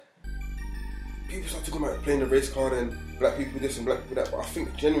people start talking about playing the race card and black people this and black people that, but I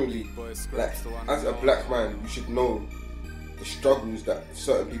think genuinely, like, as a black man, you should know the struggles that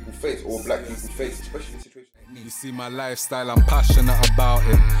certain people face or black people face, especially in situations. You see my lifestyle, I'm passionate about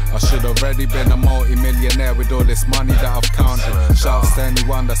it. I should already been a multi-millionaire with all this money that I've counted. Shouts to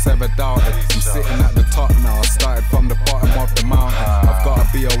anyone that's ever doubted. I'm sitting at the top now, I started from the bottom of the mountain. I've got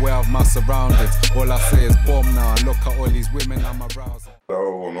to be aware of my surroundings. All I say is boom now, and look at all these women I'm arousing.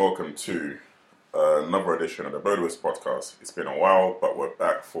 Hello and welcome to another edition of the Birdwist podcast. It's been a while, but we're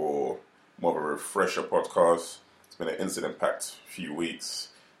back for more of a refresher podcast. It's been an incident-packed few weeks.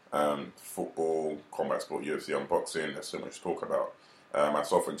 Football, combat sport, UFC, unboxing, there's so much to talk about.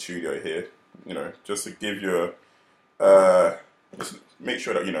 Myself and Studio here, just to give you just make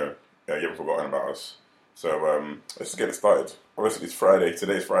sure that, you haven't forgotten about us. So, let's just get it started. Obviously, it's Friday.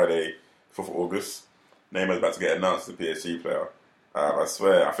 Today's Friday, 4th of August. Neymar's about to get announced as a PSG player. I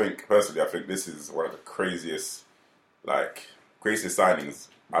swear, I think this is one of the craziest signings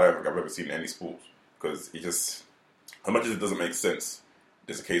I don't think I've ever seen in any sport. Because it just, as much as it doesn't make sense,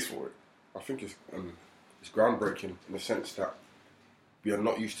 there's a case for it. I think it's groundbreaking in the sense that we are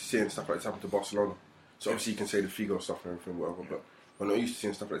not used to seeing stuff like this happen to Barcelona. So obviously you can say the Figo stuff and everything, whatever, but we're not used to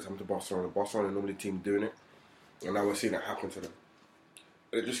seeing stuff like this happen to Barcelona. Barcelona are normally the team doing it, and now we're seeing it happen to them.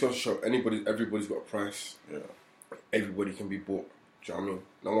 It just goes to show everybody's got a price. Yeah. Everybody can be bought. Do you know what I mean?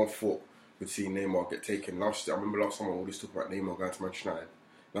 No one thought we'd see Neymar get taken. I remember last time I always talked about Neymar going to Manchester United,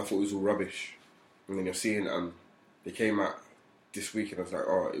 and I thought it was all rubbish. And then you're seeing they came out this week and I was like,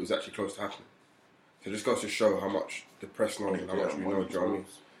 oh, it was actually close to happening. So it just goes to show how much the press knows and how much we know, do you know what I mean?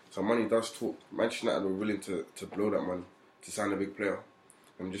 So money does talk. Manchester United were willing to blow that money to sign a big player.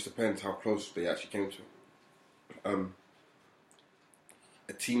 And it just depends how close they actually came to it.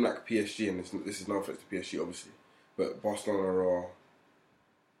 A team like PSG, and this is no offense to PSG obviously, but Barcelona are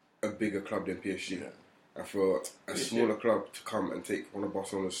a bigger club than PSG. Yeah. And for a smaller club to come and take one of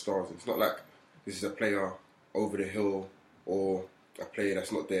Barcelona's stars, it's not like this is a player over the hill or a player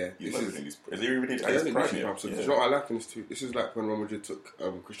that's not there. Is he really at his prime yet? So you know what I like in this too? This is like when Real Madrid took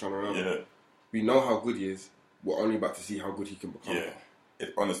Cristiano Ronaldo. Yeah. We know how good he is. We're only about to see how good he can become. Yeah.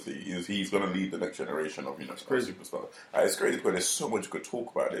 Honestly, he's going to lead the next generation of superstars. It's crazy because there's so much good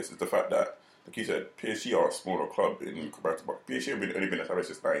talk about this. It's the fact that, like you said, PSG are a smaller club in comparison to PSG have only been established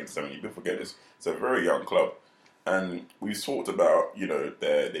since 1970. People forget this. It's a very young club. And we've talked about,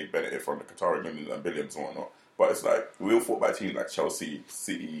 they benefit from the Qatari millions and billions and whatnot. But it's like, we all thought about teams like Chelsea,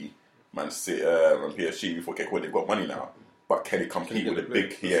 City, Man City, and PSG. We thought, okay, cool, they've got money now. But can they compete with the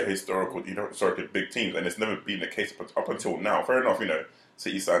big, historically big teams? And it's never been the case up until now. Fair enough,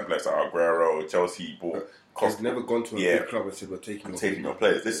 City signed players like Aguero, Chelsea bought. They've never gone to a big club and said, we're taking your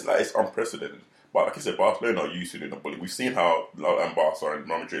players. This is it's unprecedented. But like I said, Barcelona are used to doing the bully. We've seen how Barca and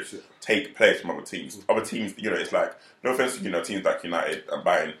Real Madrid take players from other teams. Other teams, it's like, no offense to teams like United and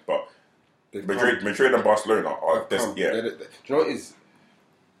Bayern, but Madrid and Barcelona are do you know what it is?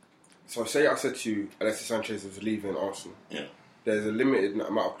 So say I said to you, Alexis Sanchez is leaving Arsenal. Yeah. There's a limited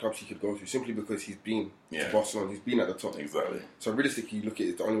amount of clubs he could go to simply because he's been to Barcelona. He's been at the top. Exactly. So realistically, you look at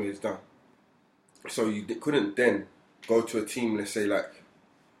it, the only way is down. So you couldn't then go to a team, let's say like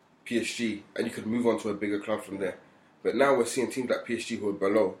PSG, and you could move on to a bigger club from there. But now we're seeing teams like PSG who are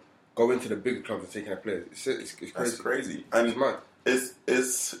below go into the bigger clubs and taking their players. It's crazy. That's crazy. And it's mad.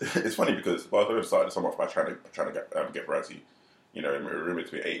 It's funny because Barcelona started this off by trying to get Verratti. Rumored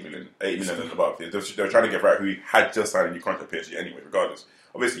to be 8 million and above. They were trying to get Verratti, who had just signed a new contract with PSG anyway. Regardless,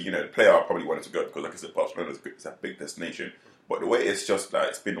 obviously, the player probably wanted to go because, like I said, Barcelona is a big destination. But the way it's just that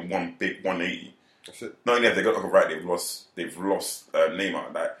it's been one big 180. That's it. Not only have they got Verratti, they've lost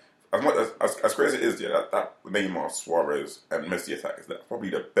Neymar. Like, as much as crazy as it is, that Neymar, Suarez, and Messi attack is probably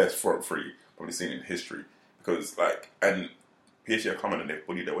the best front three probably seen in history. Because and PSG are coming and they've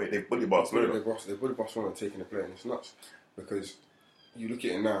bullied their way. They've bullied Barcelona. They've bullied Barcelona and taking the player, and it's nuts. Because you look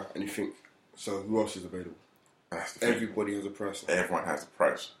at it now and you think, so who else is available? Everybody has a price. Everyone has a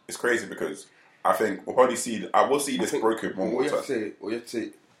price. It's crazy because I think we'll probably see. I will see this broken one more time. What you have to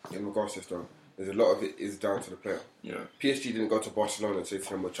say in regards to this, though, there's a lot of it is down to the player. Yeah. PSG didn't go to Barcelona and say to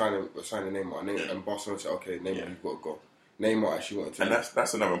them, we're signing Neymar. And Barcelona said, okay, Neymar, you've got to go. Neymar actually wanted to. And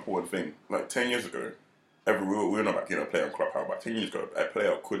that's another important thing. Like 10 years ago, we were not about getting a player on club. How about 10 years ago, a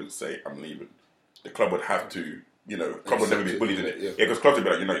player couldn't say, I'm leaving. The club would have to. Club would never be bullied in it. Yeah, because clubs would be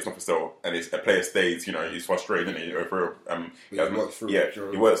like, it's not for sale, and a player stays. He's frustrated, and he works through it.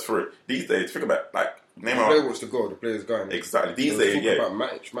 He works through it. These days, think about Neymar. The player wants to go. The player's going. Exactly. These days, about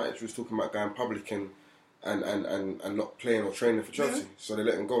Matic was talking about going public and not playing or training for Chelsea, so they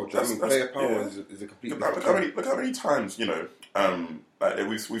let him go. Player power is a complete. Look how many times Like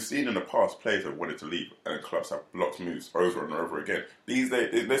we've seen in the past, players have wanted to leave, and clubs have blocked moves over and over again. These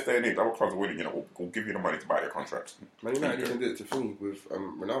days, in this day and age, other clubs are willing, will give you the money to buy your contracts. Man United even did it to Thingy with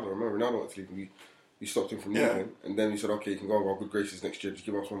Ronaldo. Remember, Ronaldo wanted to leave. We stopped him from leaving, and then we said, okay, you can go on our good graces next year. Just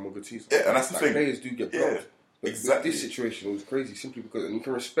give us one more good season. Yeah, and that's the thing. Players do get blocked. But exactly. This situation it was crazy simply because, and you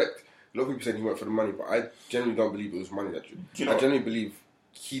can respect. A lot of people saying he went for the money, but I genuinely don't believe it was money. I genuinely believe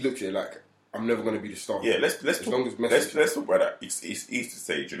he looked at it like, I'm never going to be the star. Yeah, let's talk about that. It's easy to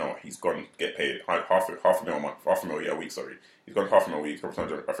say, he's gone to get paid half a mil a month, a week. Sorry, he's gone half a mil a week.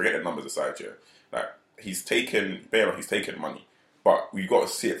 I forget the numbers aside here. Like he's taken money, but we got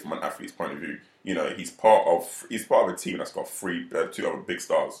to see it from an athlete's point of view. He's part of a team that's got two other big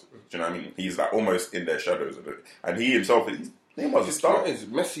stars. Do you know what I mean? He's like almost in their shadows a bit, and he himself Neymar's a star.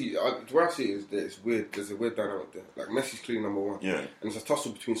 Messi, the way I see it is that it's weird. There's a weird dynamic there. Like Messi's clearly number one, and it's a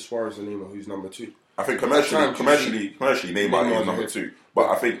tussle between Suarez and Neymar, who's number two. I think commercially, Neymar is number two.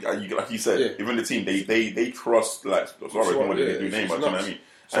 But I think, like you said, even the team they trust like Suarez more than they do Neymar. Do you know what I mean?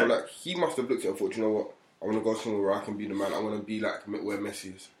 So like he must have looked at it and thought, you know what? I want to go somewhere where I can be the man. I want to be like where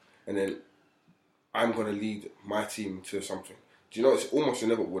Messi is, and then I'm going to lead my team to something. Do you know it's almost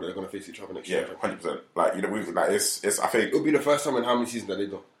inevitable that they're going to face each other next year? Yeah, 100%. Like it's. I think it'll be the first time in how many seasons that they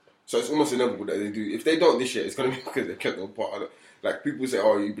don't. So it's almost inevitable that they do. If they don't this year, it's going to be because they kept them apart. Like people say,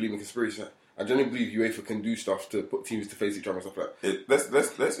 "Oh, you believe in conspiracy?" I genuinely believe UEFA can do stuff to put teams to face each other and stuff like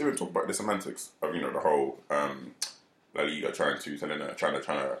that. Let's even talk about the semantics of the whole La Liga trying to.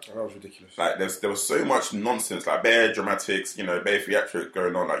 That was ridiculous. Like there was so much nonsense, like bare dramatics, bare theatrics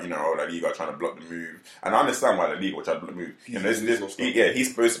going on, like La Liga trying to block the move. And I understand why La Liga was trying to block the move. He was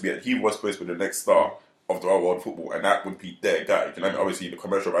supposed to be the next star of the world football, and that would be their guy. You know, obviously the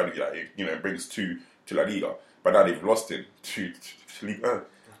commercial value that it brings to La Liga, but now they've lost him to Ligue 1.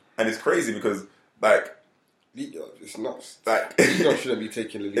 And it's crazy because like. It's nuts. Like, Liga shouldn't be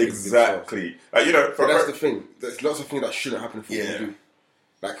taking the league. Exactly. Like, but that's the thing. There's lots of things that shouldn't happen in football.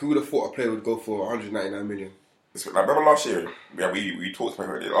 Like, who would have thought a player would go for 199 million? Like, remember last year, we talked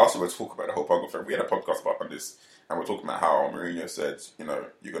about it. Last year we talked about the whole Pogba thing. We had a podcast about this, and we're talking about how Mourinho said,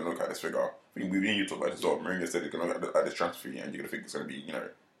 you're going to look at this figure. We you talked about this as well. Mourinho said you're going to look at this transfer fee, and you're going to think it's going to be,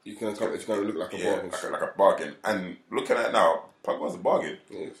 it's going to look like a bargain. Like a bargain. And looking at it now, Pogba's a bargain.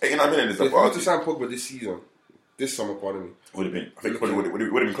 89 million is a bargain. If you were to sign Pogba this summer, pardon me. Would have been. I think would have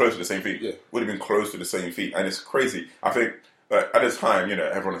been close to the same fee. Yeah. Would have been close to the same fee, and it's crazy. I think at this time,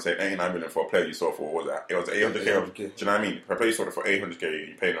 everyone was saying 89 million for a player you saw for what was that? It was 800k. Do you know what I mean? For a player you saw for 800k,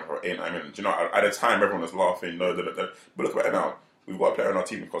 you paying them for 89 million. Do you know? At the time, everyone was laughing. But look at it now. We've got a player on our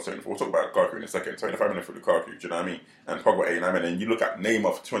team who costs 74. We'll talk about Lukaku in a second. 75 million for Lukaku. Do you know what I mean? And Pogba 89 million. And you look at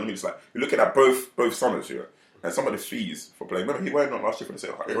Neymar for 200 million. It's like you're looking at both summers here. And some of the fees for playing. Remember, he went on last year for the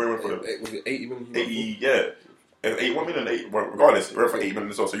same. Was it 80 million? 80, yeah. 1 million, regardless, we're for 8 million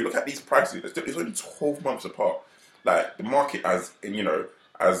as well. So you look at these prices, it's only 12 months apart. Like the market it's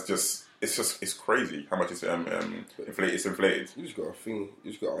crazy how much it's inflated. You just got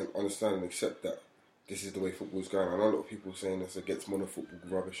to understand and accept that this is the way football's going. I know a lot of people saying this against modern football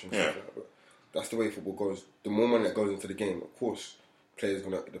rubbish and stuff like that, but that's the way football goes. The more money that goes into the game, of course,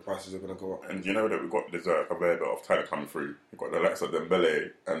 the prices are gonna go up. And that there's a fair bit of talent coming through. We've got the likes of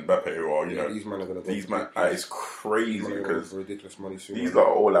Dembele and Mbappe who are these men are gonna go. These men, it's crazy because ridiculous money soon. These are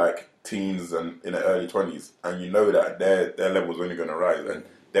all like teens and in their early 20s, and that their level's only gonna rise, and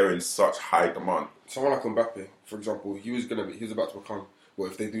they're in such high demand. Someone like Mbappe, for example, he was about to become.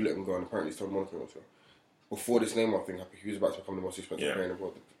 Well, if they do let him go, and apparently he's told Monaco also. Before this Neymar thing happened, he was about to become the most expensive player in the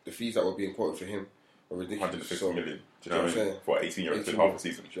world. The fees that were being quoted for him. Ridiculous. 150 million. Do you know what I mean? For 18-year-olds in half a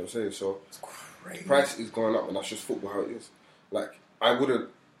season. Do you know what I'm saying? So it's crazy. The price is going up, and that's just football how it is. Like I wouldn't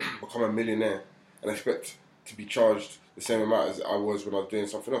become a millionaire and expect to be charged the same amount as I was when I was doing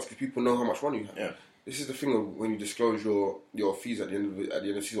something else because people know how much money you have. Yeah. This is the thing of when you disclose your fees at the end of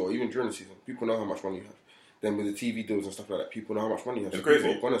the season or even during the season. People know how much money you have. Then with the TV deals and stuff like that, people know how much money you have. It's crazy.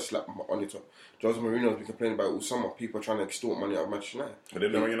 People are going to slap on your top. Jose Mourinho's been complaining about it all summer. People are trying to extort money out of Manchester United. But they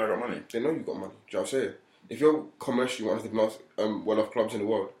know you not got money. They know you got money. Do you know what I'm saying? If you're commercially one of the most well-off clubs in the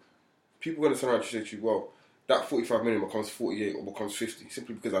world, people are going to turn around and say to you, well, that 45 million becomes 48 or becomes 50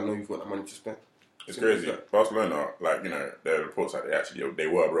 simply because I know you've got that money to spend. It's crazy. Barcelona, there are reports that they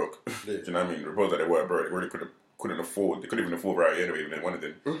were broke. Yeah. Do you know what I mean? Reports that they were broke. They really couldn't afford. They couldn't even afford right anyway. Even they wanted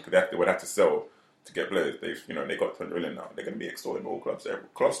them. They would have to sell to get players. They got 200 million now. They're going to be extorting all clubs.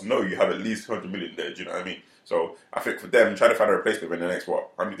 Clubs know you have at least 200 million there. Do you know what I mean? So I think for them, trying to find a replacement in the next how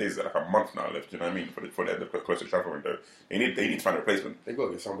many days is it? Like a month now left. Do you know what I mean? For the closest transfer window, they need to find a replacement. They got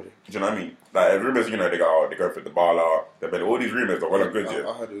to get somebody. Do you know what I mean? Like rumors, they go for Dybala. All these rumors are well and good.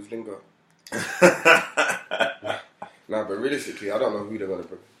 I heard it was Lingard. Nah, but realistically, I don't know who they're going to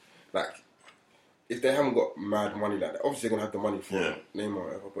bring. Like, if they haven't got mad money like that, obviously they're going to have the money for Neymar or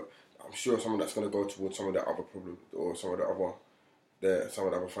whatever, but I'm sure someone that's going to go towards some of their other problems or some of the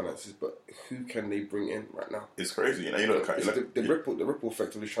other finances. But who can they bring in right now? It's crazy. You look at the ripple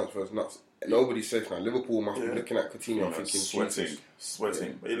effect of this transfer is nuts. Nobody's safe now. Liverpool must be looking at Coutinho thinking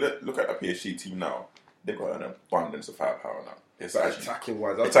sweating. But you look at the PSG team now. They've got an abundance of firepower now. It's attacking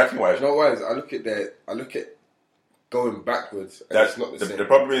wise. You know why? I look at going backwards. And it's not the same. The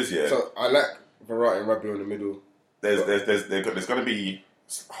problem is, So I like Verratti and Rabiot in the middle. There's going to be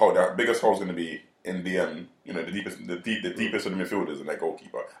the biggest hole is going to be in the the deepest of the midfielders and their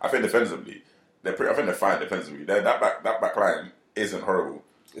goalkeeper. I think defensively, they're fine defensively. That back line isn't horrible.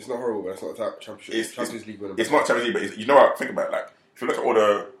 It's not horrible, but it's not a Champions League winner. It's not Champions League, but you know what? Think about it. Like if you look at all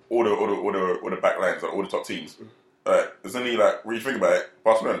the back lines, like all the top teams. There's only when you think about it,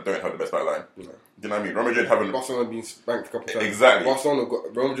 Barcelona don't have the best back line. No. Do you know what I mean? Real Madrid haven't. Barcelona been spanked a couple of times. Exactly.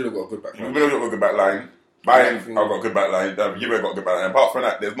 Real Madrid have got a good back line. Real Madrid have got a good back line. Bayern have got a good back line. Juve got a good back line. Apart from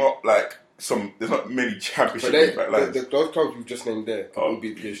that, there's not many championship back lines. Those clubs you've just named there will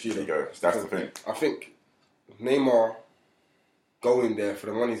be PSG. There you go. That's the thing. I think Neymar going there for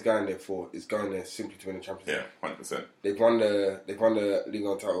the money he's going there for is going there simply to win the Champions League. Yeah, 100%. They've won the Ligue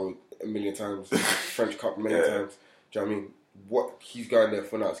 1 title a million times, French Cup many times. Do you know what I mean? What he's going there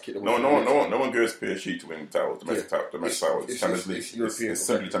for now is kick the No one goes PSG to win domestic title. It's Champions League. It's European. It's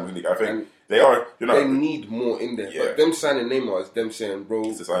simply Champions League. I think they are. They need more in there. Yeah. But them signing Neymar is them saying, "Bro,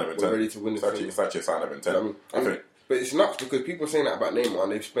 we're ready to win this thing." It's actually a sign of intent. I think. But it's nuts because people are saying that about Neymar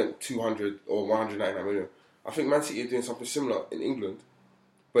and they've spent 200 or 199 million. I think Man City are doing something similar in England,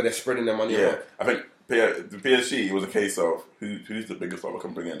 but they're spreading their money around. I think the PSG was a case of who's the biggest one we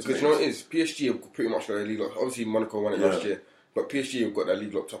can bring in. Because you know what it is? PSG have pretty much got their league locked. Obviously, Monaco won it last year, but PSG have got their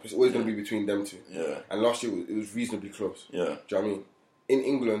league locked up. It's always going to be between them two. Yeah. And last year it was reasonably close. Yeah. Do you know what I mean? In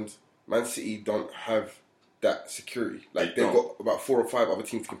England, Man City don't have that security. Like they've got about 4 or 5 other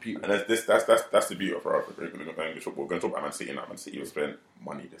teams to compete with. And that's the beauty of English football. We're going to talk about Man City now. Man City will spend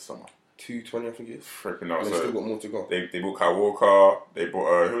money this summer. 220, I think it is. Freaking out. And they've still got more to go. They bought Kyle Walker. They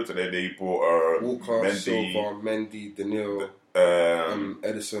bought who was it? They bought Walker, Mendy, Silva, Mendy, Danilo,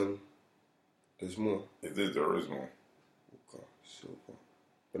 Edison. There's more. There is more. Walker, Silva,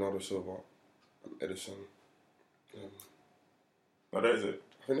 Bernardo Silva, Edison. No, that is it.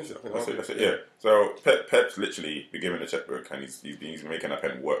 I think that's it. Yeah. So Pep's literally been given a checkbook and he's making that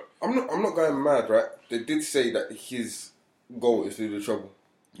pen work. I'm not going mad, right? They did say that his goal is to do the trouble.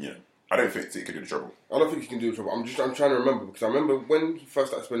 Yeah. I don't think City can do the trouble. I don't think he can do the trouble. I'm trying to remember because I remember when he first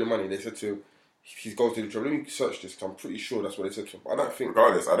started spending money, they said to him, his goal to do the trouble. Let me search this because I'm pretty sure that's what they said to him. But I don't think.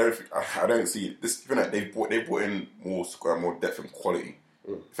 Regardless, I don't see this. You know, they brought in more depth and quality.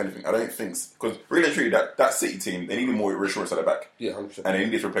 If anything, I don't think because really and truly that City team they needed more reassurance at the back. Yeah, 100%. And they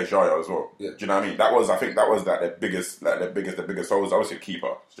needed to replace Yaya as well. Yeah. Do you know what I mean? I think that was their biggest hole was obviously a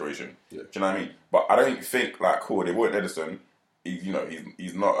keeper situation. Yeah. Do you know what I mean? But I don't think they bought Edison. He's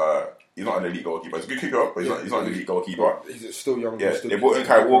not an elite goalkeeper. He's a good keeper, but he's not an elite goalkeeper. He's still young. Yeah, they brought in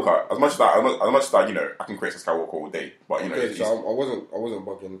Kyle Walker. As much as that, I can create Kyle Walker all day. But so I wasn't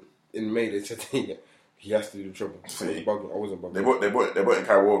bugging. In May they said he has to do the trouble. I wasn't bugging. They brought in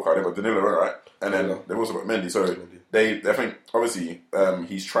Kyle Walker. They got Danilo, right? And then they've also got Mendy. So they think obviously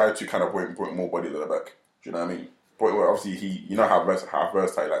he's tried to kind of put more bodies at the back. Do you know what I mean? Obviously how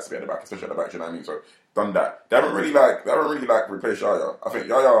versatile he likes to be at the back, especially at the back. Do you know what I mean? So done that. They haven't really replaced Yaya. I think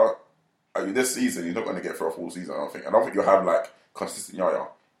Yaya this season he's not going to get for a full season. I don't think you'll have consistent Yaya.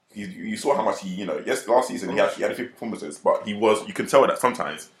 You saw how much last season he had a few performances, but you can tell that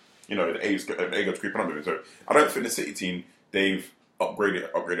sometimes the age goes creeping up with him. So I don't think the City team they've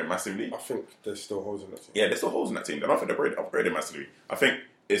upgraded massively. I think there's still holes in that team. Yeah, there's still holes in that team. I don't think they've upgraded massively. I think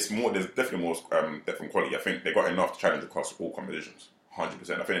there's definitely more depth and quality. I think they got enough to challenge across all competitions.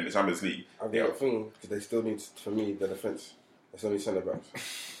 100%. I think in the Champions League, I've got a thing because they still need, for me, the defence. They still need centre backs.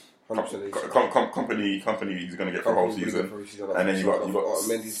 100%. Company he's going to get for a whole season, and then you got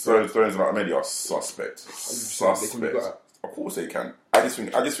Stones and Mendy are suspect. They can be better. Of course they can. I just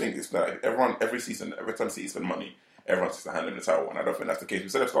think it's like every season, every time City spend money, everyone has to hand in the title, and I don't think that's the case. We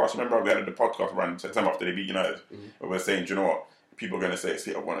said it last. Remember we had the podcast around September after they beat United, where we're saying, do you know what? People are going to say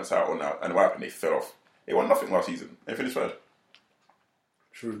City have won a title now, and what happened? They fell off. They won nothing last season. They finished third.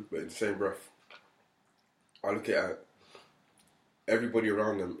 True, but in the same breath, I look at everybody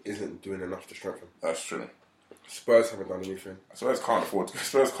around them isn't doing enough to strengthen. That's true. Spurs haven't done anything. Spurs can't afford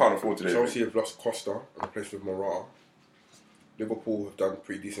to do. Chelsea have lost Costa and replaced with Morata. Liverpool have done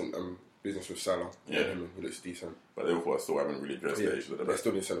pretty decent business with Salah. Yeah, who looks decent. But Liverpool still haven't really addressed the issue. They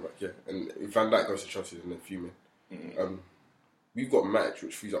still need centre back. Yeah, and if Van Dijk goes to Chelsea, then they're fuming. We've got Matic,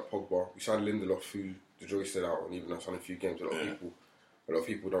 which frees up Pogba. We signed Lindelof, who the jury stayed out on, even though signed a few games. A lot of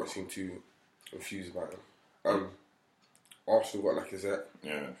people don't seem too enthused about him. Arsenal got Lacazette.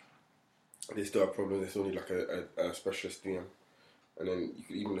 Yeah. They still have problems. They still need like a specialist DM. And then you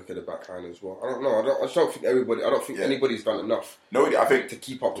could even look at the back line as well. I don't know. I just don't think anybody's done enough. No, I think to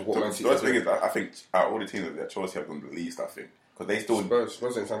keep up to what Man City. The thing is, I think out of all the teams that Chelsea have done the least. I think because they still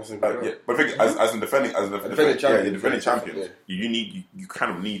Spurs ain't something. yeah, but I think as the defending champions, yeah. you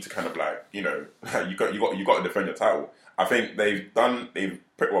kind of need to kind of like you got to defend your title. I think they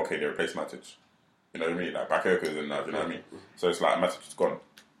replaced Matic. You know what I mean? Like Bakayoko's in now. You know what I mean? So it's like Matic is gone.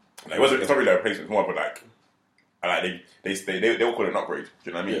 Like, it's not really a replacement. It's more of a like they will call it an upgrade. Do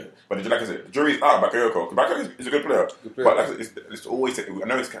you know what I mean? Yeah. But like I said, the jury's out of Bakayoko. Bakayoko is a good player. But like, it's always, I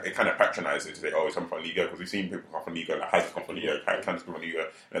know it kind of patronising to say, oh, he's coming from Liga, because we've seen people come from Liga, like Hazard come from Liga, Kante come from Liga, and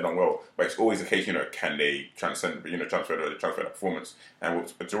they've done well. But it's always the case, can they transfer the performance?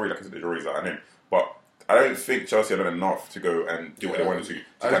 And the jury, like I said, the jury's out on him. But I don't think Chelsea have done enough to go and do what they wanted to.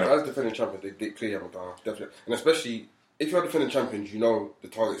 As defending champions, they clearly haven't done enough, definitely. And especially if you're defending champions, you know the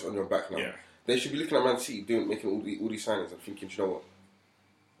target's on your back now. Yeah. They should be looking at Man City making all these signings and thinking, do you know what,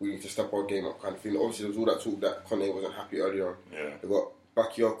 we need to step our game up kind of thing. Obviously, there was all that talk that Conte wasn't happy earlier on. Yeah. They got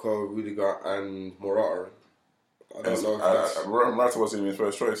Bakayoko, Rudiger, and Morata. I don't know if that's... Morata wasn't even his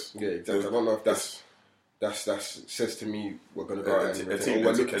first choice. Yeah, exactly. I don't know if that says to me we're going to go out a team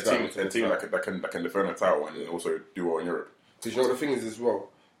that can defend a title and also do well in Europe. Because you know what the thing is as well,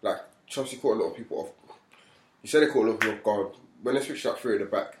 like Chelsea caught a lot of people off. You said they caught a lot of people off guard. When they switched up three at the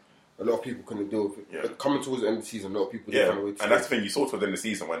back, a lot of people couldn't deal with it. Yeah. But coming towards the end of the season, a lot of people did find a way to. And that's the thing, you saw towards the end of the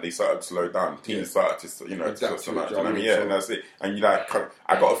season when they started to slow down. Teams started to, adapt to it. And that's it. And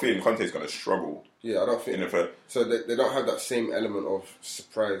I got a feeling Conte's going to struggle. Yeah, I don't think. So they don't have that same element of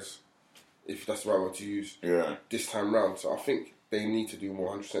surprise, if that's the right word to use. Yeah. This time round, so I think they need to do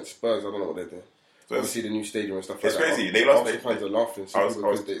more. 100%. Spurs, I don't know what they're doing. So obviously the new stadium and stuff like that. It's crazy. They lost. Fans are laughing.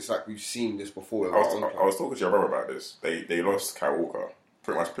 It's like we've seen this before. I was talking to your brother about this. They lost Kyle Walker.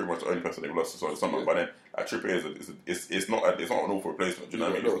 Pretty much the only person they've lost is summer. Yeah. But then Trippier it's not an awful replacement. Do you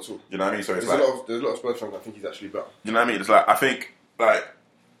know what I mean? Not at all. Do you know what I mean? So there's a lot of Spurs fans that think he's actually better. Do you know what I mean? It's like I think I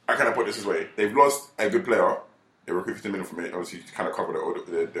kind of put this way: they've lost a good player. They recruited 50 million from it, obviously to kind of cover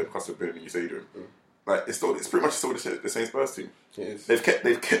the cost of building. You say you do. Like it's pretty much still the same Spurs team. It is. They've kept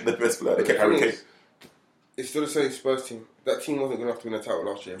the best player. They kept Harry Kane. It's still the same Spurs team. That team wasn't good enough to win a title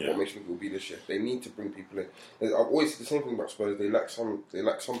last year. Yeah. What makes me think it will be this year? They need to bring people in. I've always said the same thing about Spurs. They lack some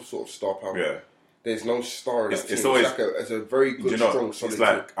sort of star power. Yeah. There's no star in that team. It's always it's a very good, strong, solid team. It's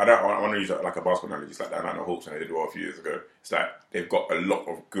like I want to use like a basketball analogy. It's like the Atlanta Hawks when they did well a few years ago. It's like they've got a lot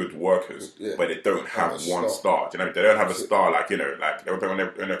of good workers, but they don't have one star. Do you know? They don't have a star like like they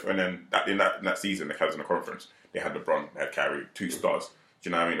were in that season they had in the conference. They had LeBron, they had Kyrie, 2 stars. Do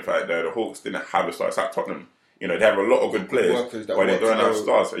you know what I mean? The fact that the Hawks didn't have a star. It's like Tottenham. They have a lot of good players, but they don't have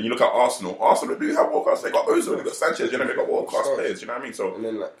stars. And you look at Arsenal. Arsenal do have world class. They got Ozil, they got Sanchez. They've got world class players. You know what I mean? So and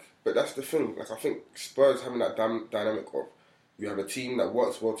then but that's the thing. I think Spurs having that dynamic of you have a team that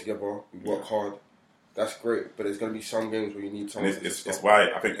works well together. You work hard. That's great. But there's going to be some games where you need someone. It's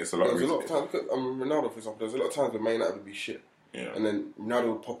why I think it's a lot. There's a lot of times. Look at Ronaldo, for example. There's a lot of times where Man United would be shit. Yeah. And then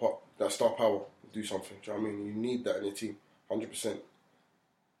Ronaldo would pop up. That star power do something. Do you know what I mean? You need that in your team. 100%.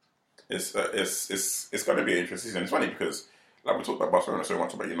 It's going to be an interesting season. It's funny because like we talked about Barcelona so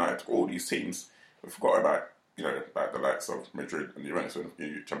much about United, all these teams we forgot about about the likes of Madrid and Juventus when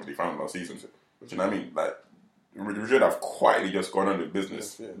the Champions League final last season. Do you know what I mean? Like Madrid have quietly just gone under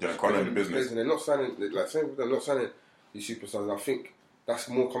business. Gone under business. And they're not signing same with them not signing these superstars. I think that's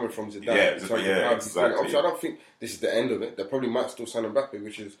more coming from Zidane. Exactly. Obviously, I don't think this is the end of it. They probably might still sign Mbappe,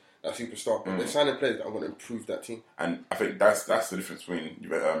 which is that superstar. But they're signing players that are going to improve that team. And I think that's the difference between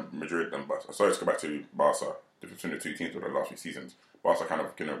Madrid and Barca. Sorry to go back to Barca. The difference between the two teams over the last few seasons. Barca kind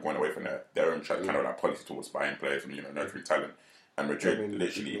of going away from their own kind of like policy towards buying players and nurturing talent. And Madrid,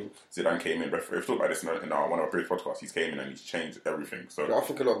 literally, Zidane came in. We've talked about this in one of our previous podcasts. He's came in and he's changed everything. So I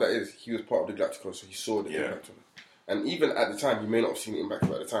think a lot of that is he was part of the Galacticos, so he saw the impact of it. And even at the time, he may not have seen the impact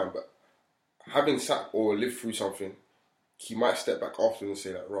of it at the time, but having sat or lived through something, he might step back after and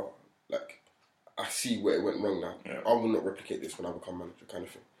say I see where it went wrong now. Yeah. I will not replicate this when I become manager, kind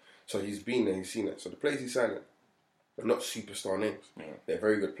of thing. So he's been there, he's seen it. So the players he's signing are not superstar names. Yeah. They're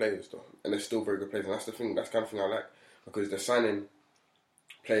very good players, though, and they're still very good players. And that's the thing. That's the kind of thing I like because they're signing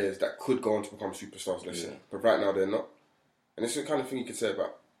players that could go on to become superstars. Let's say, but right now they're not. And it's the kind of thing you could say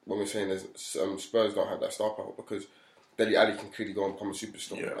about when we're saying there's Spurs don't have that star power because Dele Alli can clearly go and become a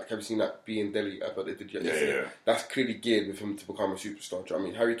superstar. Yeah. Like, have you seen that being Dele? But they did yesterday. Yeah. That's clearly geared with him to become a superstar. Do you know what I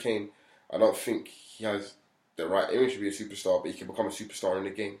mean? Harry Kane, I don't think he has the right image to be a superstar, but he can become a superstar in the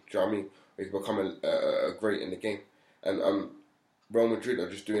game. Do you know what I mean? He can become a great in the game. And Real Madrid are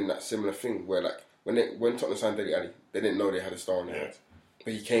just doing that similar thing where, like, when Tottenham signed Dele Alli, they didn't know they had a star on their hands.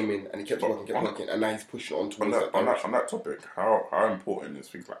 But he came in and he kept working, and now he's pushing on towards that direction. On that topic, how important is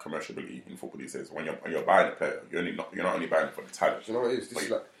things like commerciality in football these days? When you're buying a player, you're not only buying it for the talent. Do you know what it is?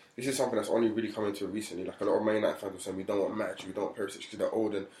 This is something that's only really come into it recently. Like, a lot of Man United fans are saying we don't want Matic, we don't want Perisic because they're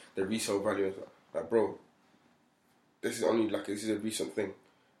old and the resale value is like, bro, this is a recent thing.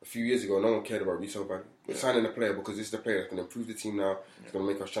 A few years ago, no one cared about resale value. We're signing a player because this is the player that's going to improve the team now. It's going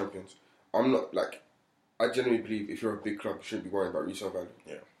to make us champions. I genuinely believe if you're a big club, you shouldn't be worrying about resale value.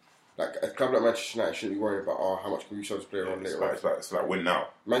 Yeah. Like, a club like Manchester United shouldn't be worrying about how much can we resell this player on later on. It's like win now.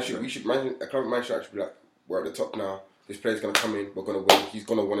 A club like Manchester should actually be like, we're at the top now. This player's going to come in. We're going to win. He's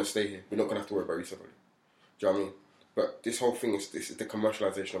going to want to stay here. We're not going to have to worry about resale value. Do you know what I mean? But this whole thing is the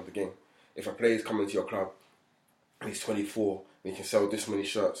commercialization of the game. If a player is coming to your club and he's 24 and he can sell this many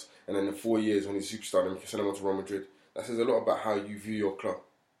shirts, and then in 4 years when he's a superstar, then you can send him on to Real Madrid. That says a lot about how you view your club.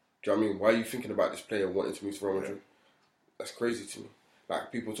 Do you know what I mean? Why are you thinking about this player wanting to move to Real Madrid? That's crazy to me.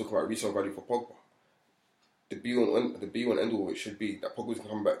 Like, people talk about resale value for Pogba. The be-all and end-all of it should be that Pogba's going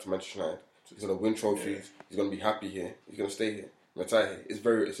to come back to Manchester United. He's going to win trophies. He's going to be happy here. He's going to stay here. Retire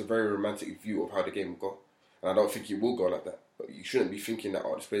here. It's a very romantic view of how the game will go. And I don't think it will go like that. But you shouldn't be thinking that,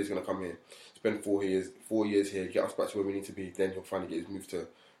 this player's going to come here, spend 4 years here, get us back to where we need to be, then he'll finally get his move to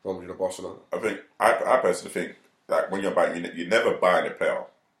Real Madrid or Barcelona. I personally think that when you're buying, you never buy a player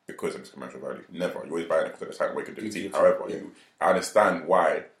because of its commercial value. Never. You're always buying it because of the type of way it can do the team. However, I understand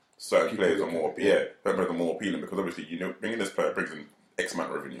why certain players are more appealing because obviously, bringing this player brings in X amount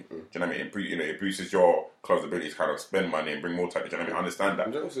of revenue. Do you know what I mean? It boosts your club's ability to kind of spend money and bring more type. Do you know what I mean? I understand that.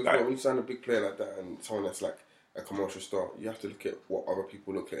 And when you sign a big player like that and someone that's like a commercial star, you have to look at what other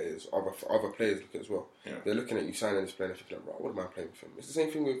people look at as other players look at as well. Yeah. They're looking at you signing this player and they're like, right, what am I playing with him? It's the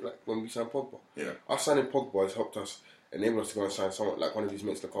same thing with like when we signed Pogba. Yeah. Us signing Pogba has helped us, enable us to go and sign someone like one of these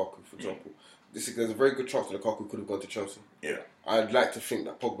mates, Lukaku, for example. There's a very good chance that Lukaku could have gone to Chelsea. Yeah. I'd like to think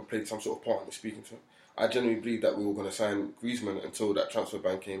that Pogba played some sort of part in me speaking to him. I genuinely believe that we were going to sign Griezmann until that transfer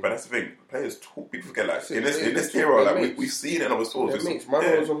ban came. But that's the thing. Players talk. People forget, like, in this era, like, we've seen it in other sports. My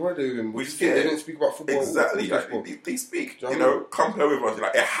man was on holiday with him. They didn't speak about football. Exactly. They speak. Come play with us.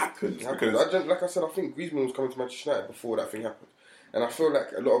 Like, it happens. Like I said, I think Griezmann was coming to Manchester United before that thing happened. And I feel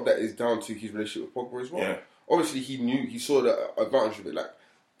like a lot of that is down to his relationship with Pogba as well. Yeah. Obviously, he saw the advantage of it. Like,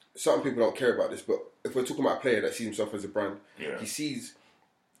 certain people don't care about this, but if we're talking about a player that sees himself as a brand, he sees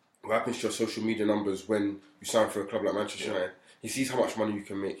what happens to your social media numbers when you sign for a club like Manchester United. He sees how much money you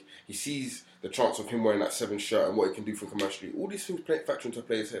can make. He sees the chance of him wearing that 7 shirt and what it can do for commercially. All these things factor into a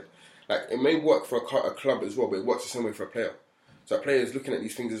player's head. Like, it may work for a club as well, but it works the same way for a player. So a player is looking at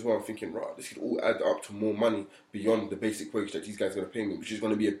these things as well and thinking, right, this could all add up to more money beyond the basic wage that these guys are going to pay me, which is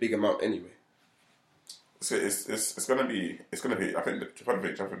going to be a big amount anyway. So it's gonna be. I think the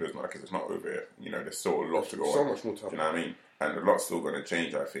Champions League is not like it's not over yet. There's still a lot to go on. So much more time. Do you know what I mean? And a lot's still going to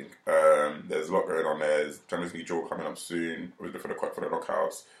change. I think there's a lot going on. There's Champions League draw coming up soon for the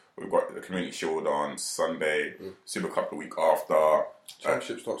knockouts. We've got the Community Shield on Sunday. Super Cup the week after.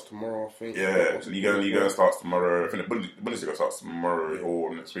 Championship starts tomorrow, I think. Yeah, Liga starts tomorrow. I think the Bundesliga starts tomorrow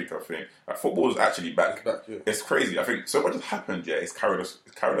or next week, I think. Football is actually back. It's crazy. I think so much has happened, it's carried us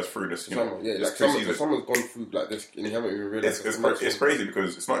through this, someone's gone through like this and you haven't even realised. It's crazy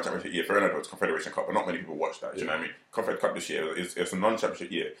because it's not a championship year. For another, it's Confederation Cup, but not many people watch that. Do you know what I mean? Confederation Cup this year, it's a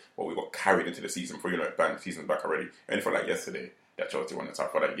non-championship year, but we got carried into the season before the season's back already. And for like yesterday, that Chelsea won the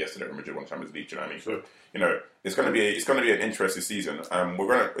top. For like yesterday, Real Madrid won the Champions League. Do you know what I mean? So it's going to be an interesting season.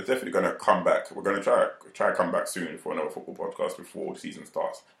 We're definitely going to come back. We're going to try to come back soon for another football podcast before the season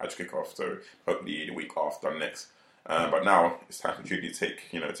starts. Actually kick off. So hopefully the week after next. But now it's time for Judy to take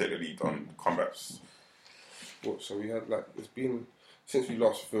the lead on comebacks. So we had it's been since we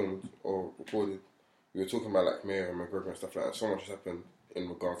last filmed or recorded. We were talking about like Mayo and McGregor and stuff like that. So much has happened in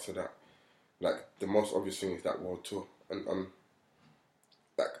regards to that. Like the most obvious thing is that world tour and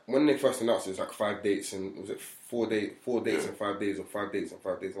like when they first announced it was like 5 dates and was it 4 dates and 5 days or 5 dates and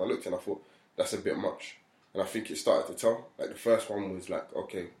 5 days and I looked and I thought that's a bit much and I think it started to tell. Like the first one was like,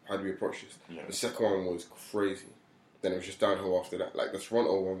 okay, how do we approach this? The second one was crazy, then it was just downhill after that. Like the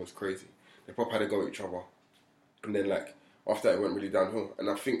Toronto one was crazy, they probably had to go at each other and then like after that it went really downhill and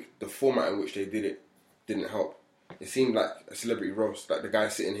I think the format in which they did it didn't help. It seemed like a celebrity roast, like the guy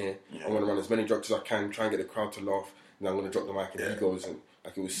sitting here, I'm going to run as many jokes as I can, try and get the crowd to laugh and I'm going to drop the mic and he goes and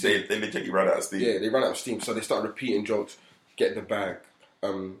like it was they legitimately ran out of steam. Yeah, they ran out of steam. So they started repeating jokes. Get the bag.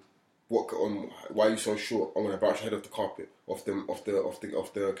 Why are you so short? I'm gonna bounce your head off the carpet, off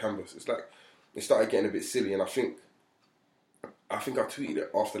the canvas. It's like it started getting a bit silly, and I think I tweeted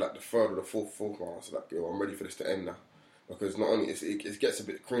it after like the third or the fourth one. I was like, yo, I'm ready for this to end now. Because not only it gets a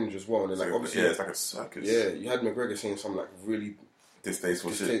bit cringe as well, and then like obviously it's like a circus. Yeah, you had McGregor saying some like really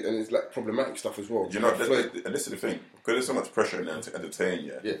distasteful shit, and it's like problematic stuff as well. You know, and this is the thing, because there's so much pressure in there to entertain.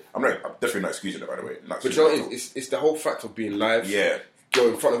 Yeah. I'm definitely not excusing it, by the way. But you know what it is? It's the whole fact of being live. Yeah. You're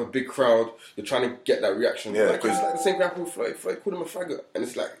in front of a big crowd. You're trying to get that reaction. Yeah, because it's like the same thing happened with Floyd. Floyd called him a faggot, and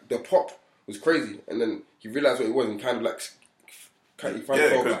it's like the pop was crazy, and then he realised what it was, and kind of like.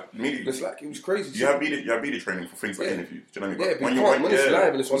 It's like it was crazy. You have media training for things like interviews. Do you know what I mean? Yeah, but when it's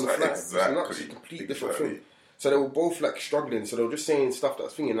live and it's on the fly, exactly, it's a complete different thing. So they were both like struggling. So they were just saying stuff that I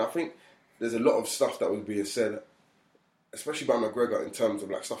was thinking. And I think there's a lot of stuff that was being said, especially by McGregor, in terms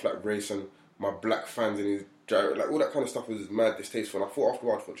of like stuff like race and my black fans and his like all that kind of stuff was mad distasteful. And I thought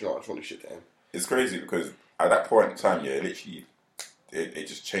afterwards, I just want this shit to end. It's crazy because at that point in time, literally. It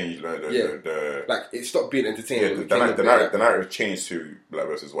just changed the like it stopped being entertaining. The narrative changed to black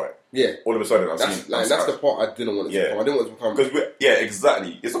versus white. Yeah, all of a sudden that's the part I didn't want it to become. I didn't want it to become because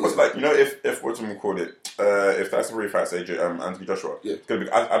exactly. It's almost like if what someone called it, if Tyson Fury fights Anthony Joshua, it's gonna be.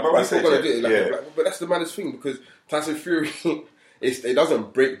 I remember I said but that's the maddest thing because Tyson Fury, it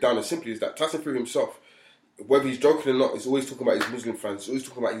doesn't break down as simply as that. Tyson Fury himself. Whether he's joking or not, he's always talking about his Muslim fans. He's always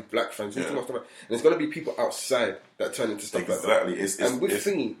talking about his black fans. He's talking about stuff like, and there's going to be people outside that turn into stuff like that.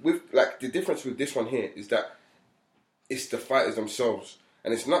 Exactly. With like the difference with this one here is that it's the fighters themselves,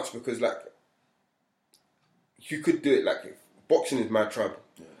 and it's nuts because like you could do it like boxing is mad tribal.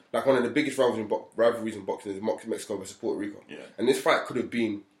 Yeah. Like one of the biggest rivalries in boxing is Mexico versus Puerto Rico. Yeah. And this fight could have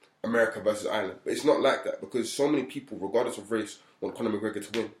been America versus Ireland, but it's not like that because so many people, regardless of race, want Conor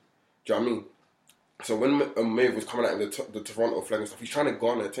McGregor to win. Do you know what I mean? So when Mayweather was coming out in the Toronto flag and stuff, he's trying to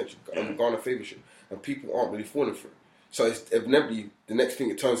garner attention and garner favourship, and people aren't really falling for it. So it's inevitably the next thing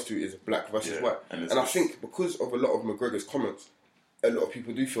it turns to is black versus white. And I think because of a lot of McGregor's comments, a lot of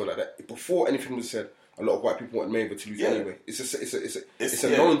people do feel like that. Before anything was said, a lot of white people want Mayweather to lose anyway. It's a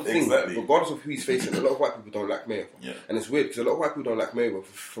known thing. Exactly. Regardless of who he's facing, a lot of white people don't like Mayweather. Yeah. And it's weird because a lot of white people don't like Mayweather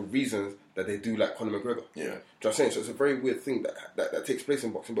for reasons that they do like Conor McGregor. Yeah. Do you know what I'm saying? So it's a very weird thing that takes place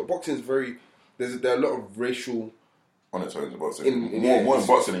in boxing. But boxing is very... There are a lot of racial undertones in boxing. More in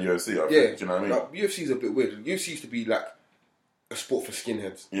boxing than UFC. I think. Do you know what I mean? Like, UFC is a bit weird. UFC used to be like a sport for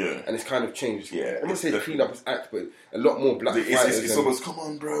skinheads. Yeah, and it's kind of changed. Yeah, I'm gonna say clean up its act, but a lot more black fighters. It's almost come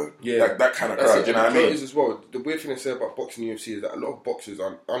on, bro. Yeah, like that kind of crowd. Do you know what I mean? As well. The weird thing they say about boxing and UFC is that a lot of boxers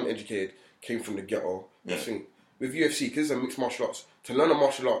are uneducated, came from the ghetto. Yeah. With UFC, because it's a mixed martial arts, to learn a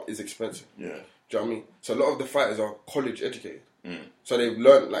martial art is expensive. Yeah, do you know what I mean? So a lot of the fighters are college educated. So they've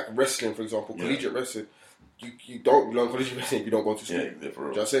learned like wrestling, for example, collegiate wrestling. You don't learn collegiate wrestling if you don't go to school. Yeah, for real. Do you know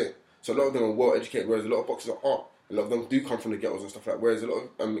what I'm saying? So a lot of them are well educated, whereas a lot of boxers aren't. A lot of them do come from the ghettos and stuff like that, whereas a lot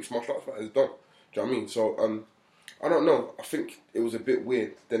of mixed martial arts fighters don't. Do you know what I mean? So I don't know. I think it was a bit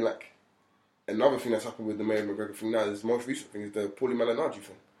weird. Then like another thing that's happened with the Mayweather McGregor thing now is the most recent thing is the Paulie Malignaggi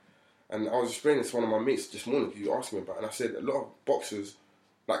thing. And I was explaining this to one of my mates this morning because you asked me about it, and I said a lot of boxers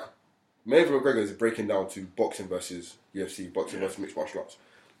like Mayweather McGregor is breaking down to boxing versus UFC, boxing versus mixed martial arts.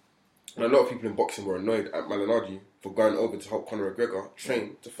 And a lot of people in boxing were annoyed at Malignaggi for going over to help Conor McGregor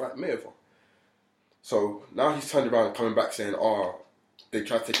train to fight Mayweather. So now he's turned around and coming back saying, they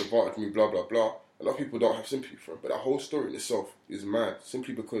tried to take advantage of me, blah, blah, blah. A lot of people don't have sympathy for him. But that whole story in itself is mad,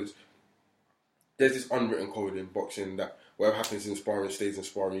 simply because there's this unwritten code in boxing that whatever happens in sparring stays in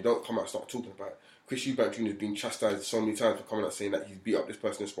sparring. You don't come out and start talking about it. Chris Eubank Jr. has been chastised so many times for coming out saying that he's beat up this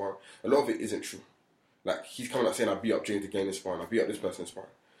person in sparring. A lot of it isn't true. Like, he's coming out saying, I beat up James again in sparring, I beat up this person in sparring.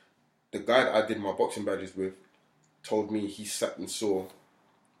 The guy that I did my boxing badges with told me he sat and saw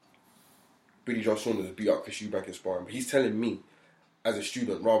Billy Joe Saunders beat up Chris Eubank in sparring. But he's telling me, as a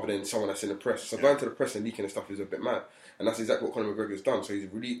student, rather than someone that's in the press. So going to the press and leaking and stuff is a bit mad. And that's exactly what Conor McGregor has done. So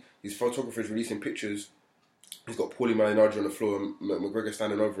his photographer is releasing pictures. He's got Paulie Malignaggi on the floor and McGregor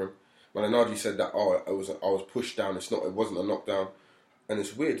standing over him. Malignaggi said that, I was pushed down, it wasn't a knockdown. And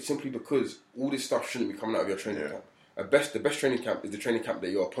it's weird, simply because all this stuff shouldn't be coming out of your training camp. The best training camp is the training camp that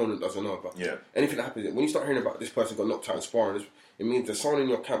your opponent doesn't know about. Yeah. Anything that happens, when you start hearing about this person got knocked out in sparring, it means there's someone in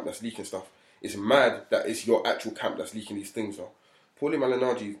your camp that's leaking stuff. It's mad that it's your actual camp that's leaking these things though. Paulie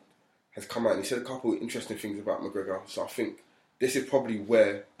Malignaggi has come out and he said a couple of interesting things about McGregor. So I think this is probably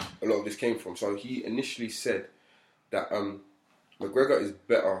where a lot of this came from. So he initially said that McGregor is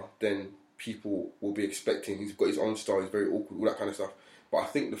better than people will be expecting. He's got his own style, he's very awkward, all that kind of stuff. But I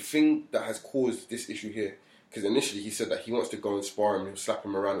think the thing that has caused this issue here, because initially he said that he wants to go and spar him and slap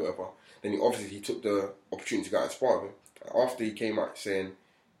him around or whatever. Then he took the opportunity to go out and spar with him. After he came out saying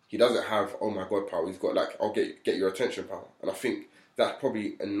he doesn't have, oh my God, power, he's got like, I'll get your attention power. And I think that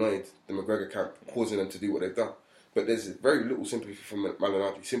probably annoyed the McGregor camp, causing them to do what they've done. But there's very little sympathy from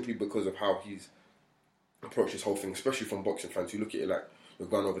Malignaggi, simply because of how he's approached this whole thing, especially from boxing fans who look at it like you're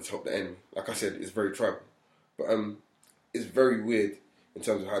going over to help the enemy. Like I said, it's very tribal. But it's very weird in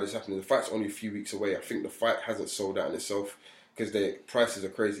terms of how this happened. The fight's only a few weeks away. I think the fight hasn't sold out in itself because the prices are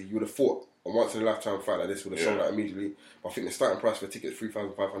crazy. You would have thought a once-in-a-lifetime fight like this would have sold out immediately. But I think the starting price for a ticket is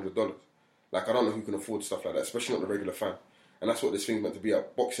 $3,500. Like, I don't know who can afford stuff like that, especially not the regular fan. And that's what this thing's meant to be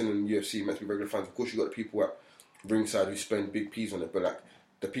at. Boxing and UFC meant to be regular fans. Of course, you got the people at ringside who spend big peas on it, but like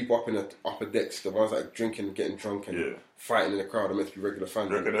the people up in the upper decks, the ones that are drinking and getting drunk and fighting in the crowd, are meant to be regular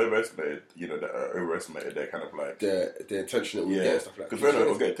fans. You reckon overestimated their kind of like the attention that we get and stuff like that. Because we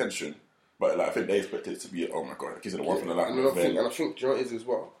don't get attention, but like I think they expect it to be, oh my god, kids are the one from the line. And I think, do you know what it is as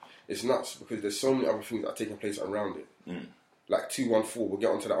well? It's nuts because there's so many other things that are taking place around it. Like 214, we'll get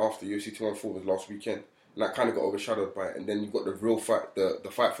onto that after. UFC 214 was last weekend, and that kind of got overshadowed by it. And then you've got the real fight,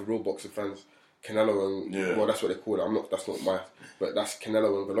 the fight for real boxing fans. Canelo and well, that's what they call it. That's not my, but that's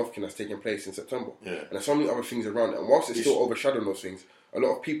Canelo and Golovkin that's taking place in September. And there's so many other things around it. And whilst it's still overshadowing those things, a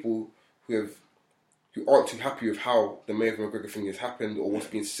lot of people who aren't too happy with how the Mayweather McGregor thing has happened or what's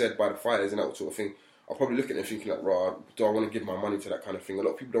being said by the fighters and that sort of thing, are probably looking and thinking like, "Rah, do I want to give my money to that kind of thing?" A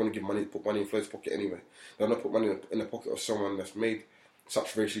lot of people don't want to give money, put money in Floyd's pocket anyway. They want to put money in the pocket of someone that's made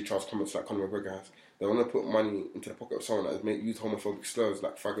such racially charged comments like Conor McGregor has. They want to put money into the pocket of someone that has used homophobic slurs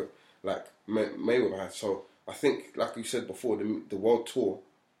like faggot, like Mayweather has. So I think, like you said before, the world tour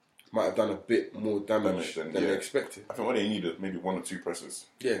might have done a bit more damage than they expected. I think what they needed maybe one or two presses.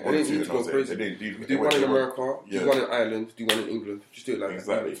 Yeah, they didn't need to go crazy. Do one in America, do one in Ireland, do one in England. Just do it like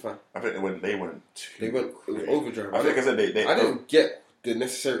that. It's fine. I think they went it was overdrive. I think I said I didn't get the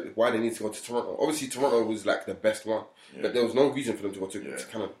necessary why they need to go to Toronto. Obviously, Toronto was like the best one, but there was no reason for them to go to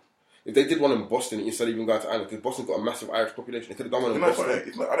Canada. If they did one in Boston instead of even going to Ireland, because Boston's got a massive Irish population, they could have done one in Boston. I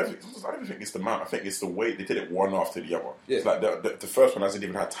don't think it's the amount. I think it's the way they did it one after the other. Yeah. It's like the first one hasn't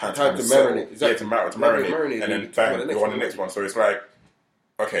even had time to marinate. Exactly. Yeah, to marinate, and then bang, go on the next one. So it's like,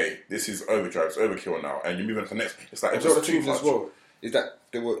 okay, this is overdrive, it's overkill now, and you're moving to the next. It's like, it's just too much. As well is that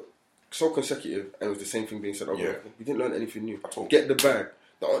they were so consecutive, and it was the same thing being said over. We didn't learn anything new at all. Get the bag.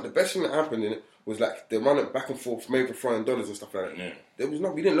 The best thing that happened in it was like they run it back and forth, maybe throwing dollars and stuff like that. Yeah. There was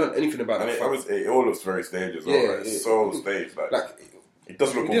we didn't learn anything about that. It all looks very staged as well. Yeah, it's so staged. Like it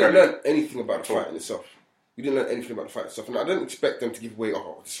doesn't look. We didn't learn anything about the fight in itself. We didn't learn anything about the fight itself, and I didn't expect them to give away.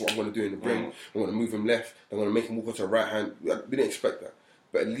 Oh, this is what I'm going to do in the ring. I'm going to move him left. I'm going to make him walk onto the right hand. We didn't expect that,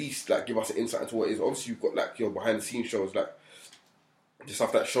 but at least like give us an insight into what it is. Obviously, you've got like your behind the scenes shows, like the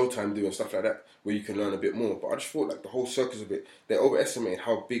stuff that Showtime do and stuff like that, where you can learn a bit more. But I just thought like the whole circus of it, they overestimated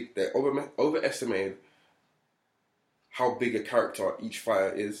how big, overestimated how big a character each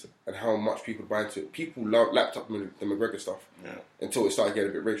fighter is and how much people buy into it. People lapped up the McGregor stuff until it started getting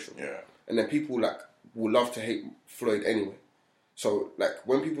a bit racial. Yeah. And then people like will love to hate Floyd anyway. So like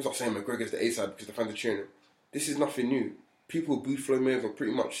when people start saying McGregor's the A-side because the fans are cheering him, this is nothing new. People booed Floyd Mayweather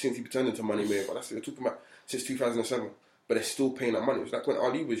pretty much since he turned into Money Mayweather. That's what they're talking about since 2007. But they're still paying that money. It was like when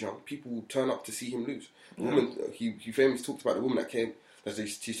Ali was young, people would turn up to see him lose. The woman, he famously talked about the woman that came, that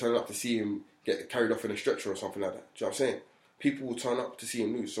she's turning up to see him get carried off in a stretcher or something like that. Do you know what I'm saying? People will turn up to see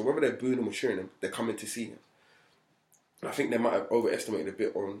him lose. So whether they're booing him or cheering him, they're coming to see him. And I think they might have overestimated a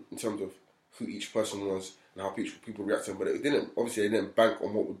bit in terms of who each person was and how people react to him. But they didn't bank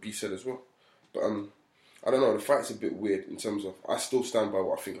on what would be said as well. But I don't know, the fight's a bit weird in terms of, I still stand by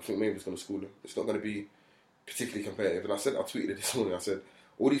what I think. I think Mayweather's going to school him. It's not going to be particularly competitive. And I tweeted it this morning, I said,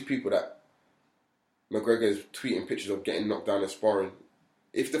 all these people that McGregor is tweeting pictures of getting knocked down and sparring,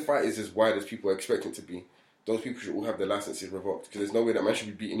 if the fight is as wide as people are expecting it to be, those people should all have their licenses revoked, because there's no way that man should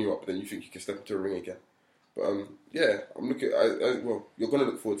be beating you up, but then you think you can step into a ring again. But I'm looking. Well, you're gonna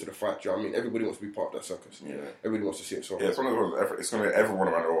look forward to the fight. Do you know what I mean? Everybody wants to be part of that circus. Yeah. Everybody wants to see it. So it's one of those. It's gonna be everyone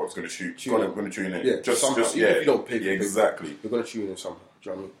around the world is gonna gonna tune in. Yeah, just somehow. Even if you don't pay, exactly. You're gonna tune in somehow. Do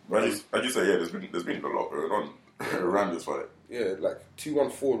you know what I mean? I just say there's been a lot going on around this fight. Yeah, like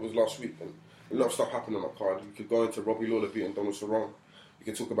 214 was last week, and a lot of stuff happened on that card. You could go into Robbie Lawler beating Donald Cerrone. You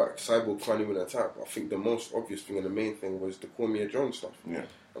can talk about Cyborg finally winning a tap. I think the most obvious thing and the main thing was the Cormier Jones stuff. Yeah.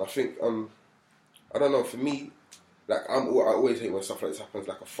 And I think I don't know, for me, like I always hate when stuff like this happens.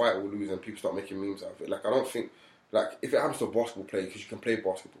 Like a fight will lose and people start making memes out of it. Like I don't think, like if it happens to a basketball player, because you can play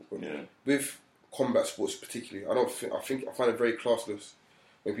basketball, but with combat sports particularly, I find it very classless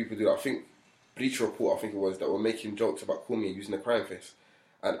when people do that. I think Bleacher Report, I think it was, that were making jokes about Cormier using a crying face,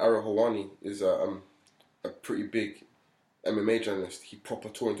 and Ara Hawani is a pretty big MMA journalist. He proper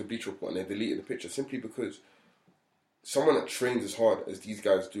tore into Bleacher Report and they deleted the picture simply because someone that trains as hard as these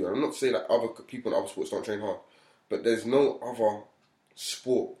guys do, and I'm not saying that other people in other sports don't train hard, but there's no other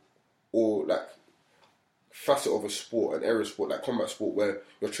sport or like facet of a sport, an area of sport, like combat sport, where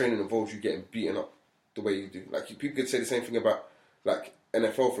your training involves you getting beaten up the way you do. Like people could say the same thing about like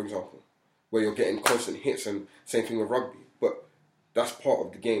NFL, for example, where you're getting constant hits, and same thing with rugby. But that's part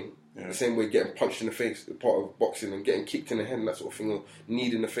of the game. Yeah. The same way getting punched in the face, part of boxing, and getting kicked in the head and that sort of thing, or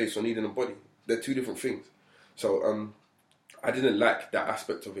knee in the face or knee in the body. They're two different things. So I didn't like that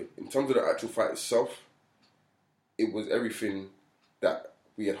aspect of it. In terms of the actual fight itself, it was everything that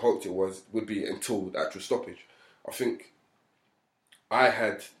we had hoped it would be until the actual stoppage. I think I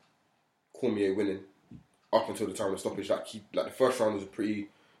had Cormier winning up until the time of the stoppage. Like the first round was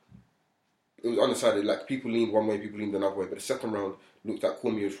it was undecided. Like people leaned one way, people leaned another way. But the second round looked like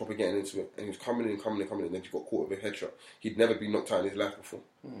Cormier was probably getting into it, and he was coming in, and then he got caught with a headshot. He'd never been knocked out in his life before,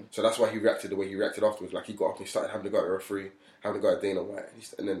 so that's why he reacted the way he reacted afterwards. Like he got up and he started having to go at the referee, having to go at Dana White,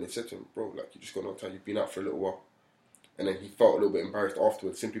 and then they said to him, "Bro, like you just got knocked out. You've been out for a little while." And then he felt a little bit embarrassed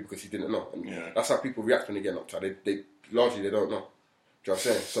afterwards, simply because he didn't know. And that's how people react when they get knocked out. They largely don't know. Do you know what I'm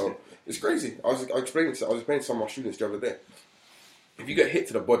saying? So it's crazy. I was explaining to some of my students the other day. If you get hit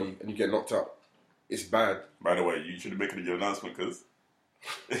to the body and you get knocked out, it's bad. By the way, you should have made your announcement, because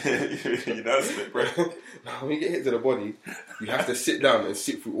you announced it, bro. Now, when you get hit to the body, you have to sit down and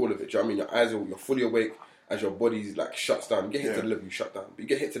sit through all of it. Do you know what I mean? Your eyes you're fully awake as your body's like shuts down. You get hit to the liver, you shut down. But you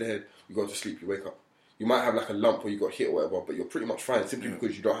get hit to the head, you go to sleep, you wake up. You might have like a lump or you got hit or whatever, but you're pretty much fine simply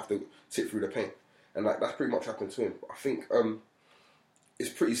because you don't have to sit through the pain. And like that's pretty much happened to him. I think it's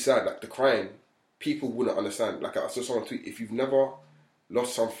pretty sad. Like the crying, people wouldn't understand. Like I saw someone tweet, if you've never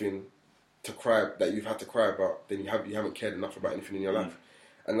lost something to cry that you've had to cry about, then you haven't cared enough about anything in your life.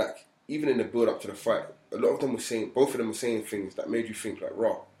 And like even in the build up to the fight, both of them were saying things that made you think like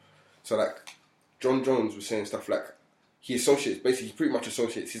raw. So like John Jones was saying stuff like he pretty much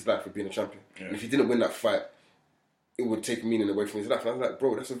associates his life with being a champion. Yeah. And if he didn't win that fight, it would take meaning away from his life. And I was like,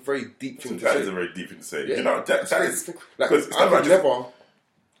 bro, that's a very deep thing to say. That is a very deep thing to say. Yeah. You know, that is... Like, I would never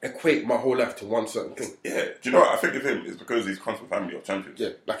equate my whole life to one certain thing. Yeah. Do you know what I think of him is because he's comes from a family of champions. Yeah.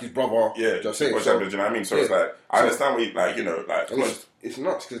 Like his brother. Yeah. Just saying. Champions, you know what I mean? So it's like, I understand what you, like, you know, like... It's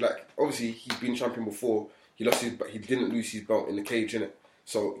nuts because, like, obviously he's been champion before. He didn't lose his belt in the cage, innit?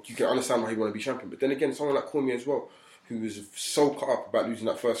 So you can understand why he want to be champion. But then again, someone like Cormier as well, who was so caught up about losing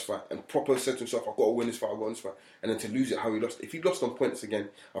that first fight and proper said to himself, I've got to win this fight, and then to lose it how he lost. If he lost on points again,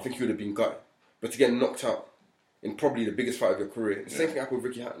 I think he would have been gutted. But to get knocked out in probably the biggest fight of your career, the same thing happened with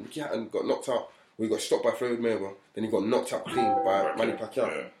Ricky Hatton. Ricky Hatton got knocked out when he got stopped by Floyd Mayweather, then he got knocked out clean by Manny Pacquiao.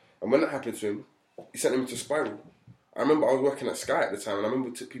 Yeah. And when that happened to him, he sent him into spiral. I remember I was working at Sky at the time, and I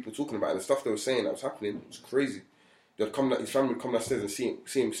remember people talking about it, and the stuff they were saying that was happening, it was crazy. His family would come downstairs and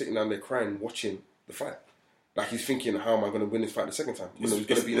see him sitting down there crying, watching the fight. Like he's thinking, how am I going to win this fight the second time? There's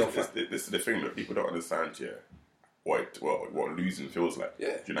going to be no fight. This is the thing that people don't understand, what losing feels like. Yeah.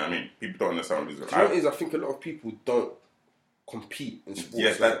 Do you know what I mean? People don't understand losing. Do you know what it is? I think a lot of people don't compete in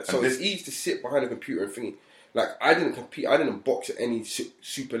sports. Yeah, so it's easy to sit behind a computer and think. Like, I didn't compete, I didn't box at any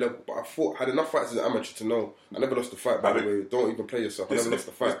super level, but I had enough fights as an amateur to know I never lost a fight, by the way. Don't even play yourself. I never lost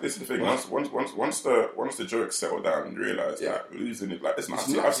a fight. This is the thing. Once the jokes settle down and you realise that losing it, like, listen,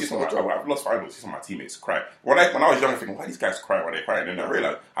 I've lost finals, some of my teammates cry. When I was young, I think, why these guys cry when they cry? And then I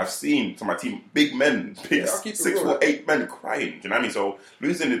realised I've seen some of my team, big men, 6'8" men crying. Do you know what I mean? So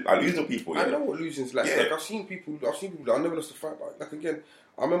losing people. I know what losing is like. Yeah. Like I've seen people that I never lost a fight, but like again,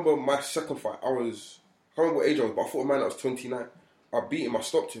 I remember my second fight, I can't remember what age I was, but I fought a man that was 29. I beat him, I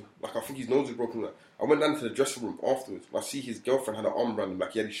stopped him. Like, I think his nose was broken. Like, I went down to the dressing room afterwards, and I see his girlfriend had her arm around him,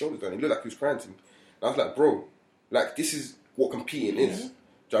 like he had his shoulders down. He looked like he was crying to me. And I was like, bro, like, this is what competing is. Do you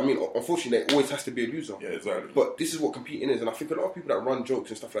know what I mean? Unfortunately, there always has to be a loser. Yeah, exactly. But this is what competing is. And I think a lot of people that run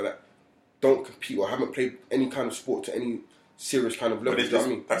jokes and stuff like that don't compete or haven't played any kind of sport to any serious kind of level. Do you know what I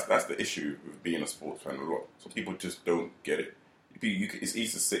mean? That's the issue with being a sports fan a lot. So people just don't get it. It's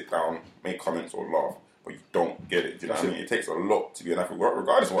easy to sit down, make comments or laugh, but you don't get it. Do you know what I mean? It takes a lot to be an athlete,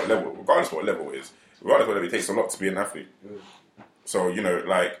 regardless of what level it is. Regardless of whatever, it takes a lot to be an athlete. Yeah. So, you know,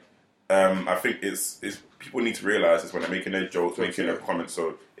 like, I think it's people need to realise this when they're making their jokes, making their comments.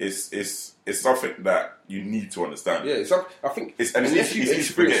 So it's something that you need to understand. Yeah, I think unless you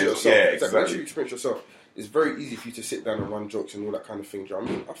experience it yourself. Yeah, exactly. Once you experience yourself, it's very easy for you to sit down and run jokes and all that kind of thing. Do you know what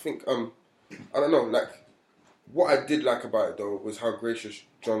I mean? I think I don't know, like. What I did like about it though was how gracious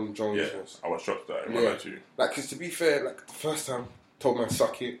John Jones was. I was shocked at him. Yeah. Like, because to be fair, like the first time, told man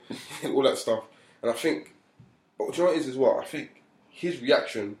suck it, and all that stuff. And I think, but do you know what it is as well? I think his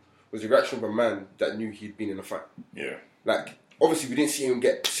reaction was the reaction of a man that knew he'd been in a fight. Yeah. Like, obviously we didn't see him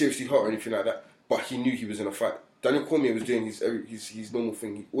get seriously hurt or anything like that, but he knew he was in a fight. Daniel Cormier was doing his normal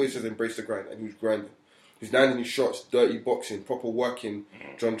thing. He always says embrace the grind, and he was grinding. He was landing his shots, dirty boxing, proper working.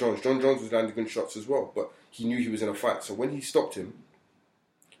 John Jones was landing good shots as well, but he knew he was in a fight. So when he stopped him,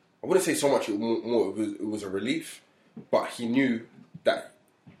 I wouldn't say so much it was a relief, but he knew that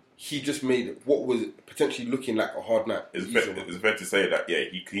he just made what was potentially looking like a hard night. It's fair to say that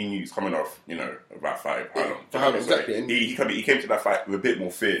he knew he was coming off about 5 exactly. And he came to that fight with a bit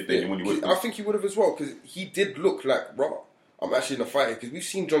more fear than when he was. I think he would have as well, because he did look like, bro, I'm actually in a fight, because we've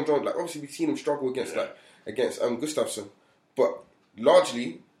seen John Jones, like obviously we've seen him struggle against Gustafsson, but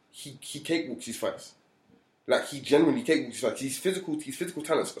largely he cakewalks his fights. Like, he genuinely cakewalks his fights. His physical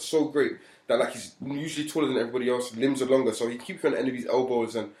talents are so great that, like, he's usually taller than everybody else, limbs are longer, so he keeps on the end of his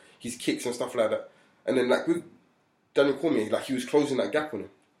elbows and his kicks and stuff like that. And then, like, with Daniel Cormier, like, he was closing that gap on him.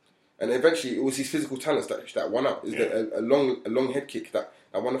 And eventually, it was his physical talents that won out. A long head kick that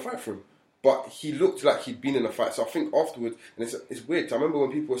won the fight for him. But he looked like he'd been in a fight. So I think afterwards, and it's weird. I remember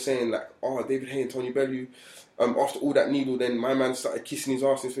when people were saying, like, oh, David Haye and Tony Bellew, after all that needle, then my man started kissing his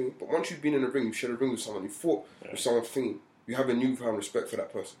ass and things. But once you've been in a ring, you shared a ring with someone, you fought with someone thinking, you have a newfound respect for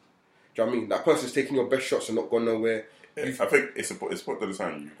that person. Do you know what I mean? That person's taking your best shots and not gone nowhere. Yeah, I think it's part of the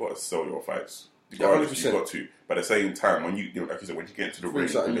time you've got to sell your fights. You've got to. But at the same time, when you like you said, when you get into the ring,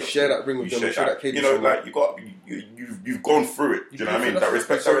 and you share that ring with them, you share that cadence. Like you've gone through it. Do you know what I mean? That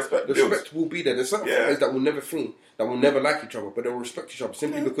respect will be there. There's certain fighters that will never think, that will never like each other, but they'll respect each other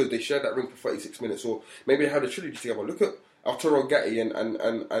simply because they shared that ring for 36 minutes, or maybe they had a trilogy together. Look at Arturo Gatti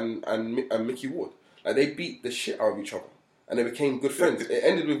and Mickey Ward. Like, they beat the shit out of each other. And they became good friends. It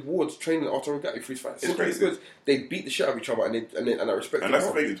ended with Ward's training Arturo Gatti for his fight. Simply because they beat the shit out of each other and I respect them. And that's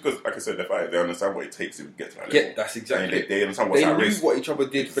the thing, because, like I said, they understand what it takes to get to that level. Yeah, that's exactly it. They understand what's at risk. They knew what each other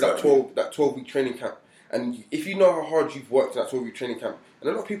did for that 12-week training camp. And if you know how hard you've worked in that 12-week training camp, and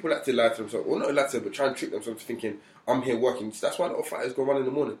a lot of people like to lie to themselves, or not lie to them, but try and trick themselves thinking, I'm here working. That's why a lot of fighters go run in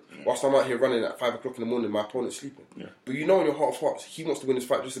the morning. Whilst I'm out here running at 5 o'clock in the morning, my opponent's sleeping. Yeah. But you know in your heart of hearts, he wants to win this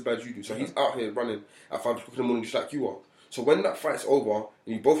fight just as bad as you do. So he's out here running at 5 o'clock in the morning just like you are. So when that fight's over,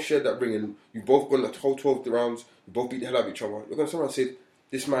 and you both shared that ring, and you both gone the whole 12 rounds, you both beat the hell out of each other, you're going to someone say,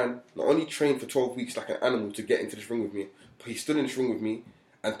 this man not only trained for 12 weeks like an animal to get into this ring with me, but he stood in this ring with me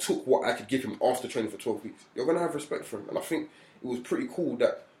and took what I could give him after training for 12 weeks. You're going to have respect for him. And I think it was pretty cool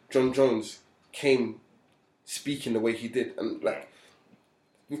that John Jones came speaking the way he did. And, like,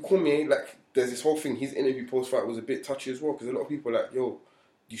 with Cormier, like, there's this whole thing, his interview post-fight was a bit touchy as well, because a lot of people are like, yo,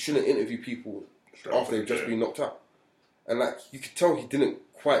 you shouldn't interview people after they've just been knocked out. And, like, you could tell he didn't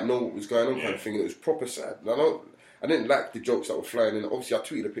quite know what was going on, kind of thing. And it was proper sad. I didn't like the jokes that were flying in. Obviously, I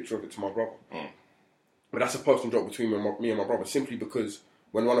tweeted a picture of it to my brother. But that's a personal joke between me and my brother, simply because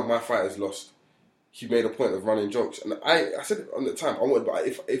when one of my fighters lost, he made a point of running jokes. And I said it on the time, I wanted, but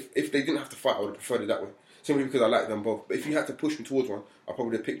if they didn't have to fight, I would have preferred it that way. Simply because I like them both. But if you had to push me towards one, I probably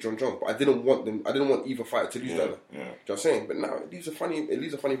would have picked John Jones. But I didn't want either fighter to lose that. Do you know what I'm saying? But now it leaves a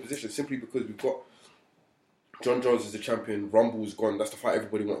funny position simply because we've got John Jones is the champion. Rumble's gone. That's the fight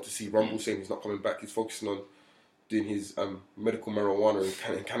everybody wanted to see. Rumble's saying he's not coming back. He's focusing on doing his medical marijuana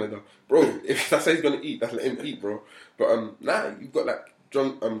in Canada. Bro, if that's how he's going to eat, that's let him eat, bro. But now you've got like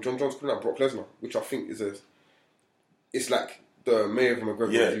John Jones calling out Brock Lesnar, which I think it's like the Mayor of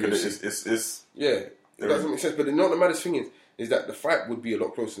McGregor. Yeah, it's it doesn't make sense. But the maddest thing is that the fight would be a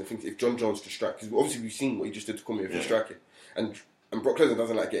lot closer than things if John Jones could strike. Because obviously we've seen what he just did to Cormier if he's striking. And Brock Lesnar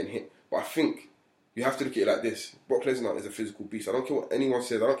doesn't like getting hit. But I think you have to look at it like this. Brock Lesnar is a physical beast. I don't care what anyone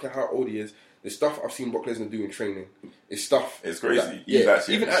says. I don't care how old he is. The stuff I've seen Brock Lesnar do in training is stuff. It's crazy. That,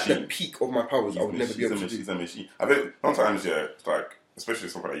 even at the peak of my powers, I would never be able to do. He's a machine. I think sometimes, it's like, especially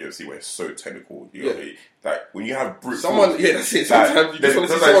something like UFC where it's so technical. Like when you have brute force. That's it. Sometimes you just want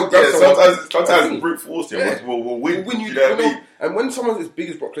to see someone grab someone. Sometimes brute force will win. You know? And when someone's as big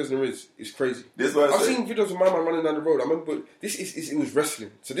as Brock Lesnar is, it's crazy. I've seen videos of my man running down the road. I remember it was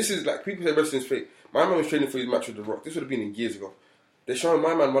wrestling. So this is like, people say wrestling's fake. My man was training for his match with The Rock. This would have been years ago. They're showing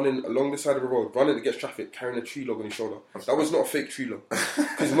my man running along the side of the road, running against traffic, carrying a tree log on his shoulder. That was not a fake tree log.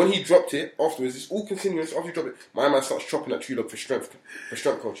 Because when he dropped it, afterwards, it's all continuous. After he dropped it, my man starts chopping that tree log for strength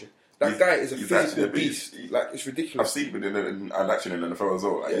coaching. That guy is a physical beast. Like, it's ridiculous. I've seen him in action in the NFL as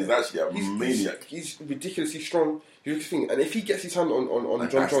well. Like, he's actually a maniac. He's ridiculously strong. And if he gets his hand on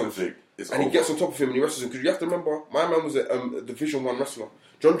John Jones, and he gets on top of him and he wrestles him, because you have to remember, my man was a Division 1 wrestler.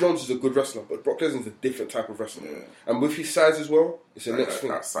 John Jones is a good wrestler, but Brock Lesnar's a different type of wrestler. Yeah. And with his size as well, it's the next thing.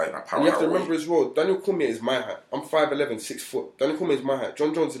 And you have to remember as well, Daniel Cormier is my height. I'm 5'11", 6 foot. Daniel Cormier is my height.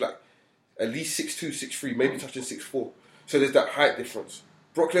 John Jones is like at least 6'2", 6'3", maybe touching 6'4". So there's that height difference.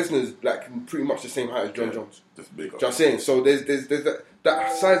 Brock Lesnar is like pretty much the same height as John Jones. Just bigger. Do you know what I'm saying? So there's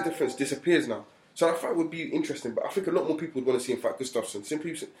that size difference disappears now. So that fight would be interesting, but I think a lot more people would want to see him fight Gustafsson,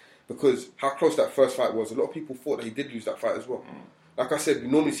 simply because how close that first fight was. A lot of people thought that he did lose that fight as well. Like I said, we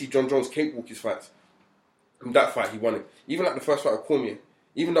normally see John Jones cakewalk his fights. In that fight, he won it. Even like the first fight with Cormier,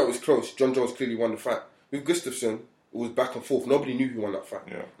 even though it was close, John Jones clearly won the fight. With Gustafsson, it was back and forth. Nobody knew who won that fight.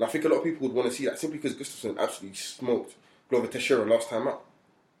 Yeah. And I think a lot of people would want to see that simply because Gustafsson absolutely smoked Glover Teixeira last time out.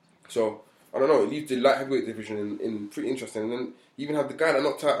 So, I don't know, it leaves the light heavyweight division in pretty interesting. And then you even have the guy that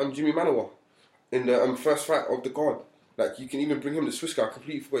knocked out Jimmy Manuwa in the first fight of the card. Like, you can even bring him, the Swiss guy, I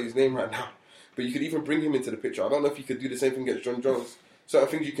completely forgot his name right now. But you could even bring him into the picture. I don't know if you could do the same thing against John Jones. Certain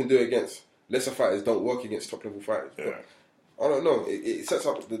things you can do against lesser fighters don't work against top level fighters. Yeah. But I don't know. It sets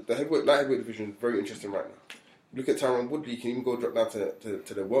up the light heavyweight division is very interesting right now. Look at Tyron Woodley. You can even go drop down to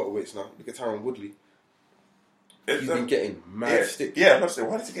the welterweights now. Look at Tyron Woodley. He's been getting mad stick. Yeah, I'm not saying,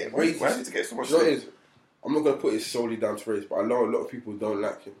 why did he get so much You know what it stick? is? I'm not going to put it solely down to race, but I know a lot of people don't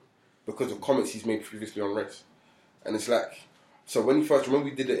like him because of comments he's made previously on race. And it's like, so when he first, remember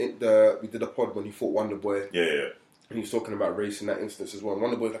we did a pod when he fought Wonderboy. Yeah. And he was talking about race in that instance as well. And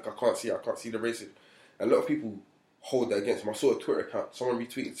Wonderboy's like, I can't see the races. And a lot of people hold that against him. I saw a Twitter account, someone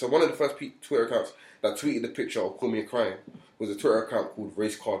retweeted. So one of the first Twitter accounts that tweeted the picture of Cormier crying was a Twitter account called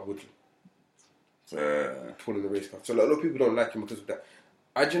Race Card Woodley. Pulling the race card. So a lot of people don't like him because of that.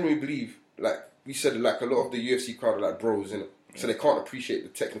 I genuinely believe, like we said, like a lot of the UFC crowd are like bros, innit? So they can't appreciate the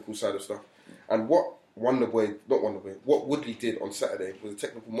technical side of stuff. And what what Woodley did on Saturday was a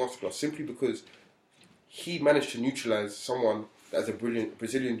technical masterclass simply because he managed to neutralize someone that is a brilliant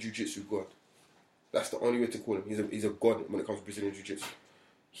Brazilian Jiu-Jitsu god. That's the only way to call him. He's a god when it comes to Brazilian Jiu-Jitsu.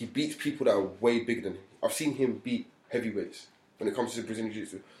 He beats people that are way bigger than him. I've seen him beat heavyweights when it comes to Brazilian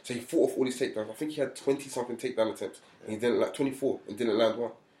Jiu-Jitsu. So he fought off all his takedowns. I think he had 20-something takedown attempts. And he didn't, like 24, and didn't land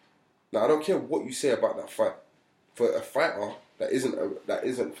one. Now, I don't care what you say about that fight. For a fighter that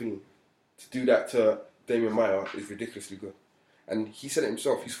isn't clean, to do that to Damian Maia is ridiculously good. And he said it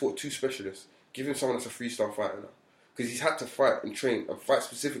himself. He's fought 2 specialists. Give him someone that's a freestyle fighter now. Because he's had to fight and train and fight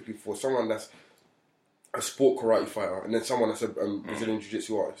specifically for someone that's a sport karate fighter and then someone that's a Brazilian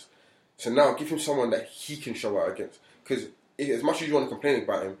Jiu-Jitsu artist. So now give him someone that he can show out against. Because as much as you want to complain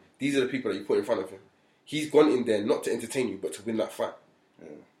about him, these are the people that you put in front of him. He's gone in there not to entertain you, but to win that fight. Yeah.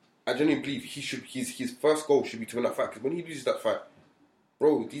 I genuinely believe his first goal should be to win that fight. Because when he loses that fight,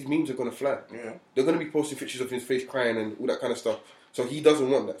 bro, these memes are going to fly. Yeah. They're going to be posting pictures of his face crying and all that kind of stuff. So he doesn't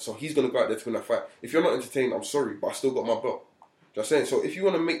want that. So he's going to go out there to win that fight. If you're not entertained, I'm sorry, but I still got my belt. Just saying. So if you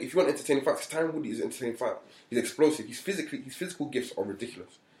want entertaining fights, Tyron Woodley is an entertaining fighter. He's explosive. His physical gifts are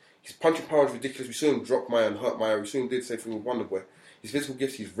ridiculous. His punching power is ridiculous. We saw him drop Maia and hurt Maia. We saw him do the same thing with Wonderboy. His physical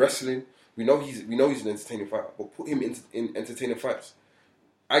gifts, he's wrestling. We know he's an entertaining fighter, but put him in entertaining fights.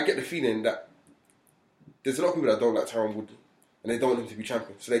 I get the feeling that there's a lot of people that don't like Tyron Woodley and they don't want him to be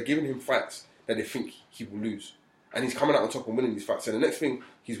champion. So they're giving him fights that they think he will lose. And he's coming out on top and winning these fights. So the next thing,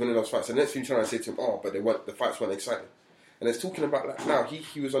 he's winning those fights. So the next thing you're trying to say to him, but the fights weren't exciting. And it's talking about like now,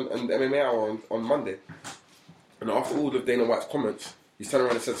 he was on the MMA Hour on Monday. And after all of Dana White's comments, he's turned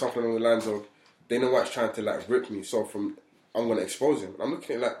around and said something along the lines of, Dana White's trying to like rip me, so I'm going to expose him. And I'm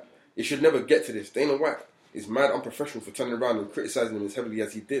looking at it like, it should never get to this. Dana White is mad unprofessional for turning around and criticising him as heavily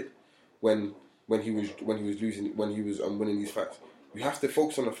as he did when he was winning these fights. You have to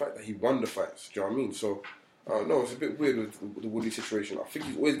focus on the fact that he won the fights. Do you know what I mean? So I don't know. It's a bit weird with the Woodley situation. I think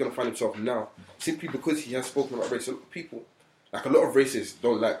he's always going to find himself now simply because he has spoken about race. A lot of people, like a lot of racists,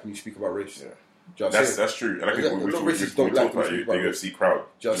 don't like when you speak about race. Yeah. That's true. And I think we talked about the UFC crowd.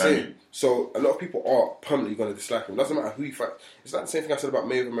 Do you know what I'm saying? So a lot of people are permanently going to dislike him. It doesn't matter who he fights. It's like the same thing I said about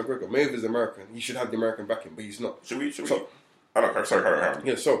Mayweather and McGregor. Mayweather's American. He should have the American backing, but he's not. Should we? I don't know. Sorry, carry on.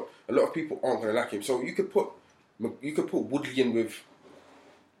 Yeah. So a lot of people aren't going to like him. So you could put Woodley in with.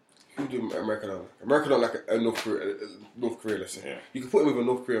 Who do America don't like? America don't like a North Korea, let's say. Yeah. You could put him with a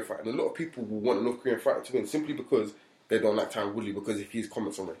North Korean fight, and a lot of people will want a North Korean fighter to win simply because they don't like Tyron Woodley because of his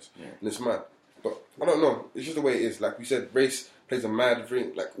comments on race. Yeah. And it's mad. But I don't know. It's just the way it is. Like we said, race plays a mad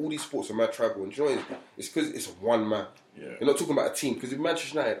ring. Like all these sports are mad tribal. And you know what it's because it's one man. Yeah. You're not talking about a team. Because with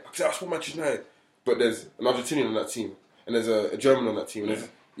Manchester United, I support Manchester United, but there's an Argentinian on that team, and there's a German on that team. And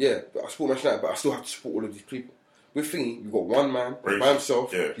but I support Manchester United, but I still have to support all of these people. With Thingy, you've got one man by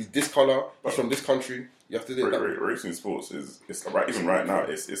himself. Yeah. He's this colour. He's from this country. You have to do that. Race in sports is even right now.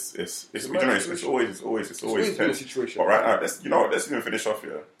 It's always been a situation. But right now, let's even finish off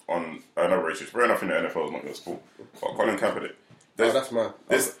here on another race. Fair enough, in the NFL is not your sport. But Colin Kaepernick. That's mad.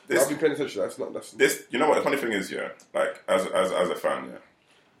 I've been paying attention. That's. You know what the funny thing is, like as a fan,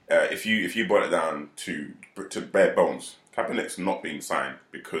 if you boil it down to bare bones, Kaepernick's not being signed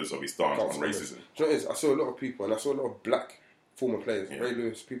because of his stance on racism. Do you know what it is? I saw a lot of people, and I saw a lot of black former players, Ray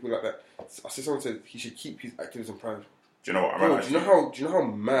Lewis, people like that. I see someone said he should keep his activism private. Do you know what? Bro, do you know how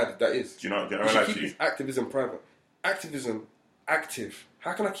mad that is? Do you know he what should keep his activism private. Activism, active.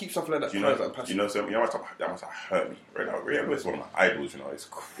 How can I keep something like that private and passive? You know something? That must have hurt me. Right now, Ray Lewis is one of my idols. You know, it's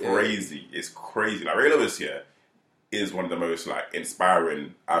crazy. Yeah. It's crazy. Like Ray Lewis here is one of the most like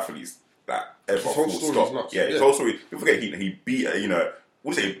inspiring athletes that ever. His whole story is nuts. Yeah, his whole story. People forget he beat. You know,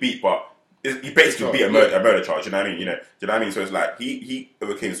 we'll say beat, but he basically beat a murder charge. You know what I mean? You know what I mean? So it's like he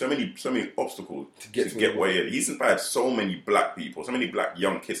overcame so many obstacles to get where he is. He's inspired so many black people, so many black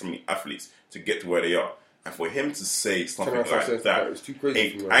young kids, so many athletes to get to where they are. And for him to say something like that, it's too crazy.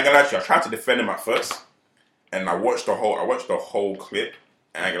 I ain't gonna lie to you, I tried to defend him at first, and I watched the whole clip,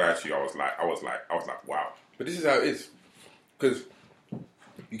 and I ain't gonna lie to you, I was like, wow. But this is how it is, because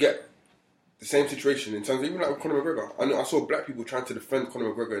you get the same situation in terms of, even like with Conor McGregor. I saw black people trying to defend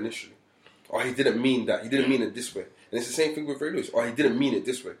Conor McGregor initially. Or he didn't mean that. He didn't mean it this way. And it's the same thing with Ray Lewis. Or he didn't mean it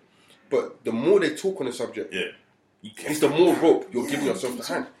this way. But the more they talk on the subject, it's the more rope you're giving yourself the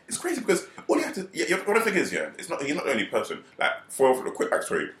hand. It's crazy because all you have to... what the thing is, he's not the only person. Like, for the quick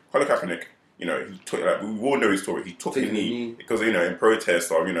backstory, Colin Kaepernick, you know, he took, like, we all know his story. He took a knee because, you know, in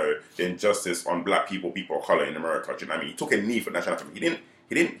protest of, you know, the injustice on black people of colour in America. Do you know what I mean? He took a knee for national anthem. He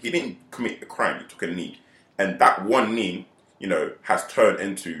didn't commit a crime. He took a knee. And that one knee, you know, has turned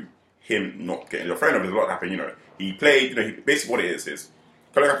into him not getting... Fair enough, there's a lot happened, you know. He played, you know, basically what it is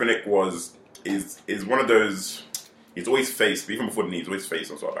Colin Kaepernick is one of those... He's always faced, even before the knee, he's always faced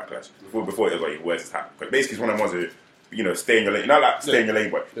some sort of backlash. Before it was like he wears his hat. But basically, he's one of the ones who, you know, stay in your lane. You know, like stay in your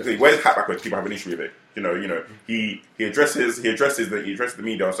lane, but he wears his hat backwards. People have an issue with it. You know, he addresses the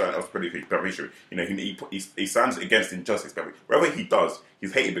media on certain else pretty issue. You know, he stands against injustice. Whatever he does,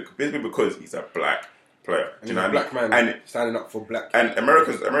 he's hated because he's a black player. Do you know what I mean? Black man standing up for black. And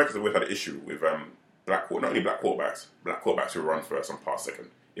America's always had an issue with not only black quarterbacks who run first and pass second.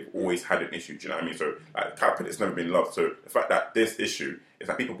 They've always had an issue, do you know what I mean? So, like, Kaepernick's never been loved. So, the fact that this issue is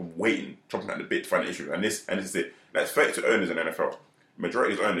like people have been waiting, chomping at the bit to find an issue. And this is it. Like, 32 owners in the NFL.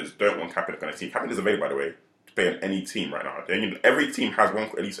 Majority of his owners don't want Kaepernick on a team. Kaepernick is available, by the way, to play on any team right now. Every team has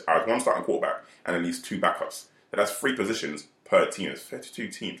at least one starting quarterback and at least two backups. So that's 3 positions per team. There's 32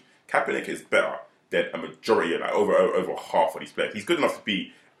 teams. Kaepernick is better than a majority, like over half of these players. He's good enough to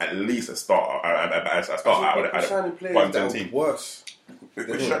be at least a starter. A starter out of the team. Worse.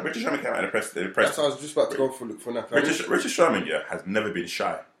 Richard Sherman came out in the press. That's how I was just about to go for now. Richard Sherman, has never been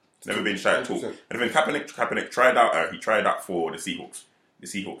shy. Never been shy at all. And then Kaepernick tried out. He tried out for the Seahawks. The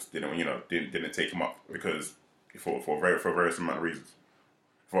Seahawks didn't take him up because for various amount of reasons.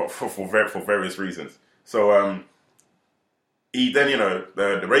 For various reasons. So he then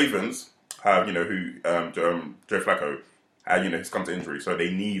the Ravens have who Joe Flacco had he's come to injury, so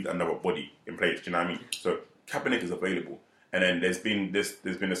they need another body in place. Do you know what I mean? So Kaepernick is available. And then there's been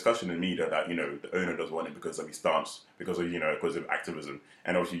discussion in the media that the owner doesn't want him because of his stance, because of activism,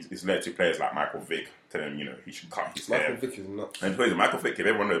 and obviously it's led to players like Michael Vick telling him he should cut his hair. Michael Vick is nuts. And Michael Vick, if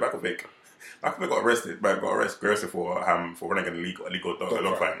everyone knows Michael Vick got arrested for running an illegal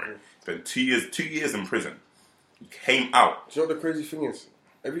dog fight. Spent 2 years in prison. He came out. Do you know what the crazy thing is?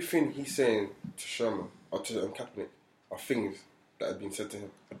 Everything he's saying to Sherman or to Kaepernick are things that have been said to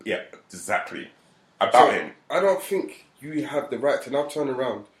him. Yeah, exactly. About him. I don't think you have the right to now turn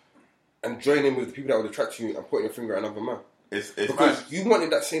around and join in with the people that would attract you and point your finger at another man. It's because you wanted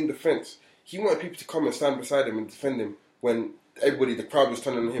that same defence. He wanted people to come and stand beside him and defend him when the crowd was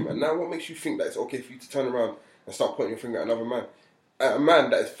turning on him. And now what makes you think that it's okay for you to turn around and start pointing your finger at another man? At a man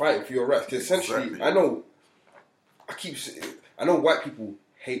that is fighting for your rights. Because essentially, exactly. I know white people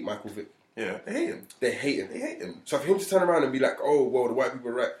hate Michael Vick. Yeah, they hate him. They hate him. So for him to turn around and be like, oh, well, the white people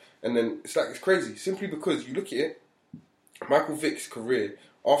are right. And then it's crazy. Simply because you look at it, Michael Vick's career,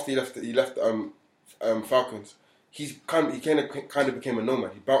 after he left Falcons, he kind of became a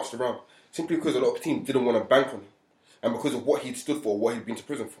nomad. He bounced around. Simply because a lot of teams didn't want to bank on him. And because of what he'd stood for, what he'd been to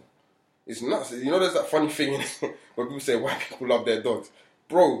prison for. It's nuts. There's that funny thing where people say white people love their dogs.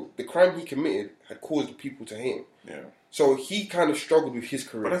 Bro, the crime he committed had caused people to hate him. Yeah. So he kind of struggled with his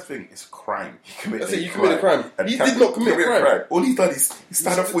career. But that's the thing, it's a crime. You committed a crime. He did not commit a crime. All he's done is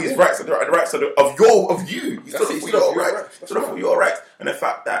stand up for his rights, the rights of you. He stood up for your rights. Stood up for your rights. And the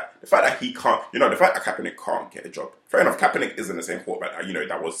fact that he can't, the fact that Kaepernick can't get a job. Fair enough, Kaepernick isn't the same quarterback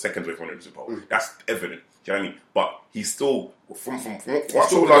that was second with one in the Super Bowl. That's evident. Do you know what I mean? But he's still from what I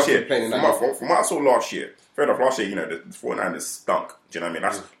saw last year. From what I saw last year. Fair enough, last year, the 49ers stunk. Do you know what I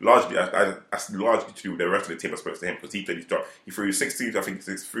mean? That's largely to do with the rest of the team as opposed to him because he played his job. He threw 16 touchdowns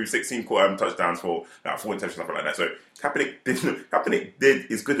for 4 interceptions, something like that. So Kaepernick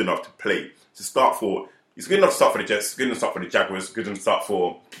is good enough to play, to start for He's good enough to start for the Jets. Good enough to start for the Jaguars. Good enough to start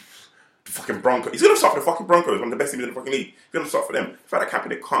for the fucking Broncos. He's good enough to start for the fucking Broncos, one of the best teams in the fucking league. He's good enough to start for them. The fact that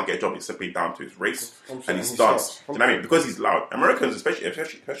Kaepernick can't get a job is simply down to his race and his stance. Do you know what I mean? Because he's loud. Americans, especially in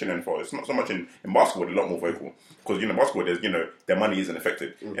NFL, it's not so much in basketball. They're a lot more vocal because basketball, there's their money isn't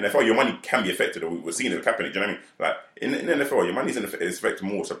affected. In NFL, your money can be affected. Or we're seeing it with Kaepernick. Do you know what I mean? Like in NFL, your money is affected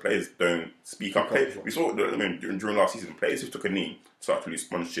more, so players don't speak up. We saw during last season, players who took a knee started to lose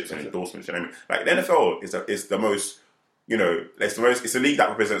sponsorships and endorsements. You know what I mean? Like the NFL is the most. It's a league that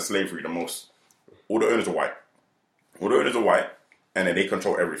represents slavery the most. All the owners are white. And then they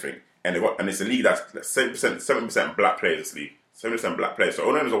control everything. And it's a league that's 7% black players. This league, 7% black players. So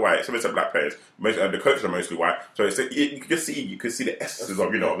all the owners are white, 7% black players. The coaches are mostly white. So you can see the essences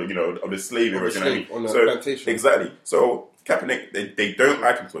of the slave era. You know what I mean? On the so plantation. Exactly. So Kaepernick, they don't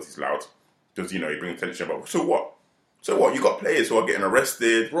like him because he's loud. Because he brings attention. But so what? So what? You got players who are getting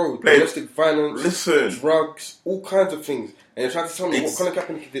arrested. Bro, domestic violence, Listen. drugs, all kinds of things. And you're trying to tell me what Colin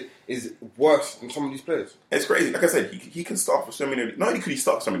Kaepernick did is worse than some of these players. It's crazy. Like I said, he can start for so many. Not only could he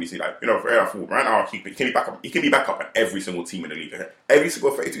start for so many, for Air Force, right now he can be back up. He can be back up at every single team in the league. Every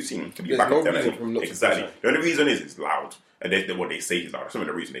single 32 team can be back up there. Exactly. The only reason is it's loud, and what they say is loud. Some of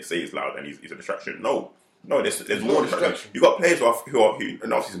the reason they say is loud and he's a distraction. No, there's more distraction. You got players who are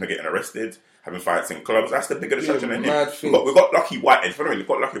in off season getting arrested, having fights in clubs. That's the bigger distraction than him. We got Lucky Whitehead. We've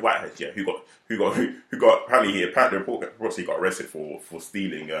got Lucky Whitehead, who got apparently reports he got arrested for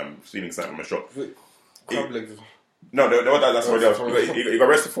stealing something from a shop. No, that's somebody else. He got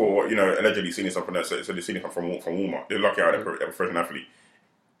arrested for allegedly stealing something. So they're stealing from Walmart. They're lucky out of a professional athlete.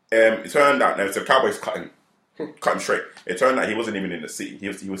 It turned out the Cowboys cut him straight. It turned out he wasn't even in the city. He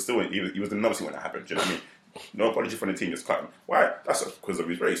was in another city when that happened. Do you know what I mean? No apology from the team, just cut him. Why? That's because of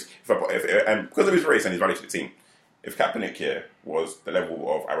his race. And because of his race and his value to the team. If Kaepernick here was the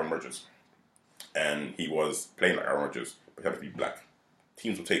level of Aaron Rodgers, and he was playing like Aaron Rodgers, but he had to be black,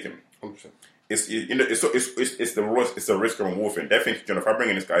 teams will take him. 100%. It's the risk and reward thing. They're thinking, if I bring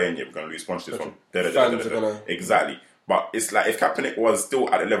in this guy in, we're going to lose sponsorships from. Exactly. But it's like if Kaepernick was still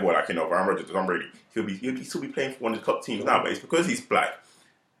at the level of Aaron Rodgers or Tom Brady, he'll still be playing for one of the top teams now. But it's because he's black.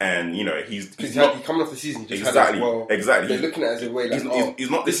 And he's coming off the season. Exactly. They're looking at it as a way he's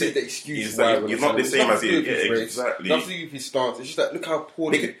not this is the excuse. He's not the same as he is. Exactly. Nothing to do with his stance. It's just like look how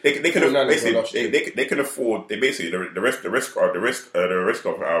poor they can afford. They basically the risk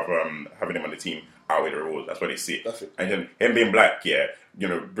of having him on the team outweigh the rewards. That's what they see. That's it. And then him being black,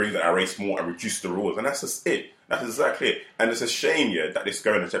 brings that race more and reduce the rules, and that's just it. That's exactly it. And it's a shame, that this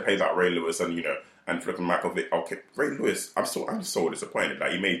going to plays like Ray Lewis and flipping Michael Vick. Okay, Ray Lewis, I'm so disappointed.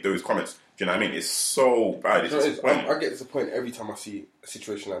 Like he made those comments. Do you know what I mean? It's so bad. I get disappointed every time I see a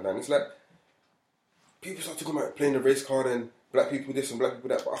situation like that. And it's like people start talking about playing the race card and black people this and black people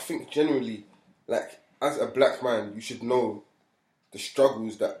that. But I think generally, as a black man, you should know the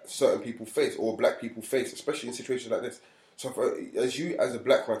struggles that certain people face or black people face, especially in situations like this. So as a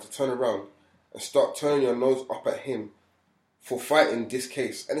black man, to turn around and start turning your nose up at him for fighting this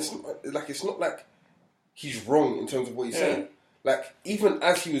case, and it's not like he's wrong in terms of what he's saying. Like, even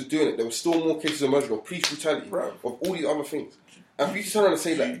as he was doing it, there were still more cases emerging of police brutality, of all these other things. And for you to turn around and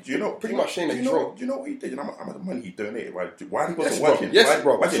say that, pretty much saying that he's wrong. Do you know what he did? How much money he donated? Why he wasn't working? Yes,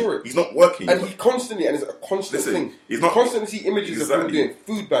 bro. I saw it. He's not working. And he constantly, and it's a constant thing. He's not constantly see images of him doing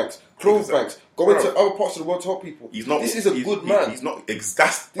food banks, clothes banks, going to other parts of the world to help people. This is a good man. He's not. This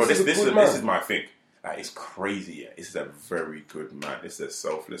is my thing. Like, it's crazy. This is a very good man. This is a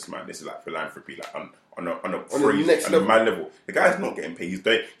selfless man. This is like philanthropy, on a crazy, on a mad level. The guy's not getting paid.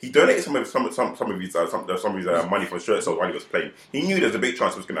 He donated some of his money for shirt sales while he was playing. He knew there's a big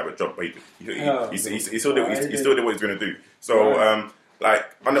chance he was going to have a job, but he still did what he was going to do. So, to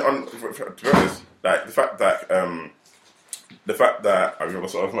be honest, like the fact that I remember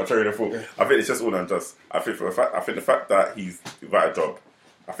sort of my train of thought. I think it's just all unjust. I think the fact that he's without a job.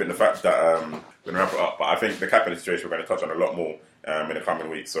 I think the fact that we're going to wrap it up, but I think the Kaepernick situation we're going to touch on a lot more in the coming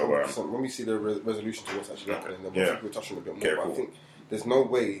weeks. So when we see the resolution to what's actually happening, then we'll touch on a bit more. But I think there's no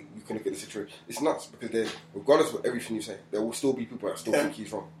way you can look at the situation. It's nuts because regardless of everything you say, there will still be people that still think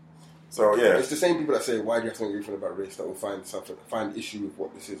he's wrong. So it's the same people that say why do you have to make everything about race that will find issue with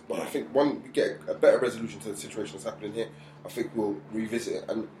what this is. But I think when we get a better resolution to the situation that's happening here, I think we'll revisit it,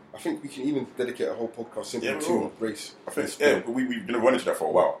 and I think we can even dedicate a whole podcast simply to race. I think we've been running to that for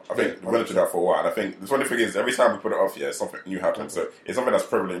a while. I think we went into that for a while, and I think the funny thing is every time we put it off, something new happens. So it's something that's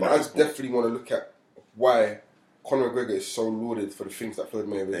prevalent. But I definitely want to look at why Conor McGregor is so lauded for the things that Floyd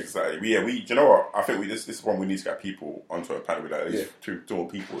Mayweather is. Exactly. You know what? I think this is one we need to get people onto a panel with at least two more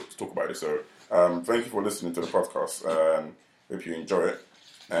people to talk about this. So thank you for listening to the podcast. Hope you enjoy it.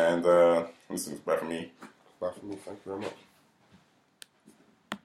 And listen, bye from me. Bye for me. Thank you very much.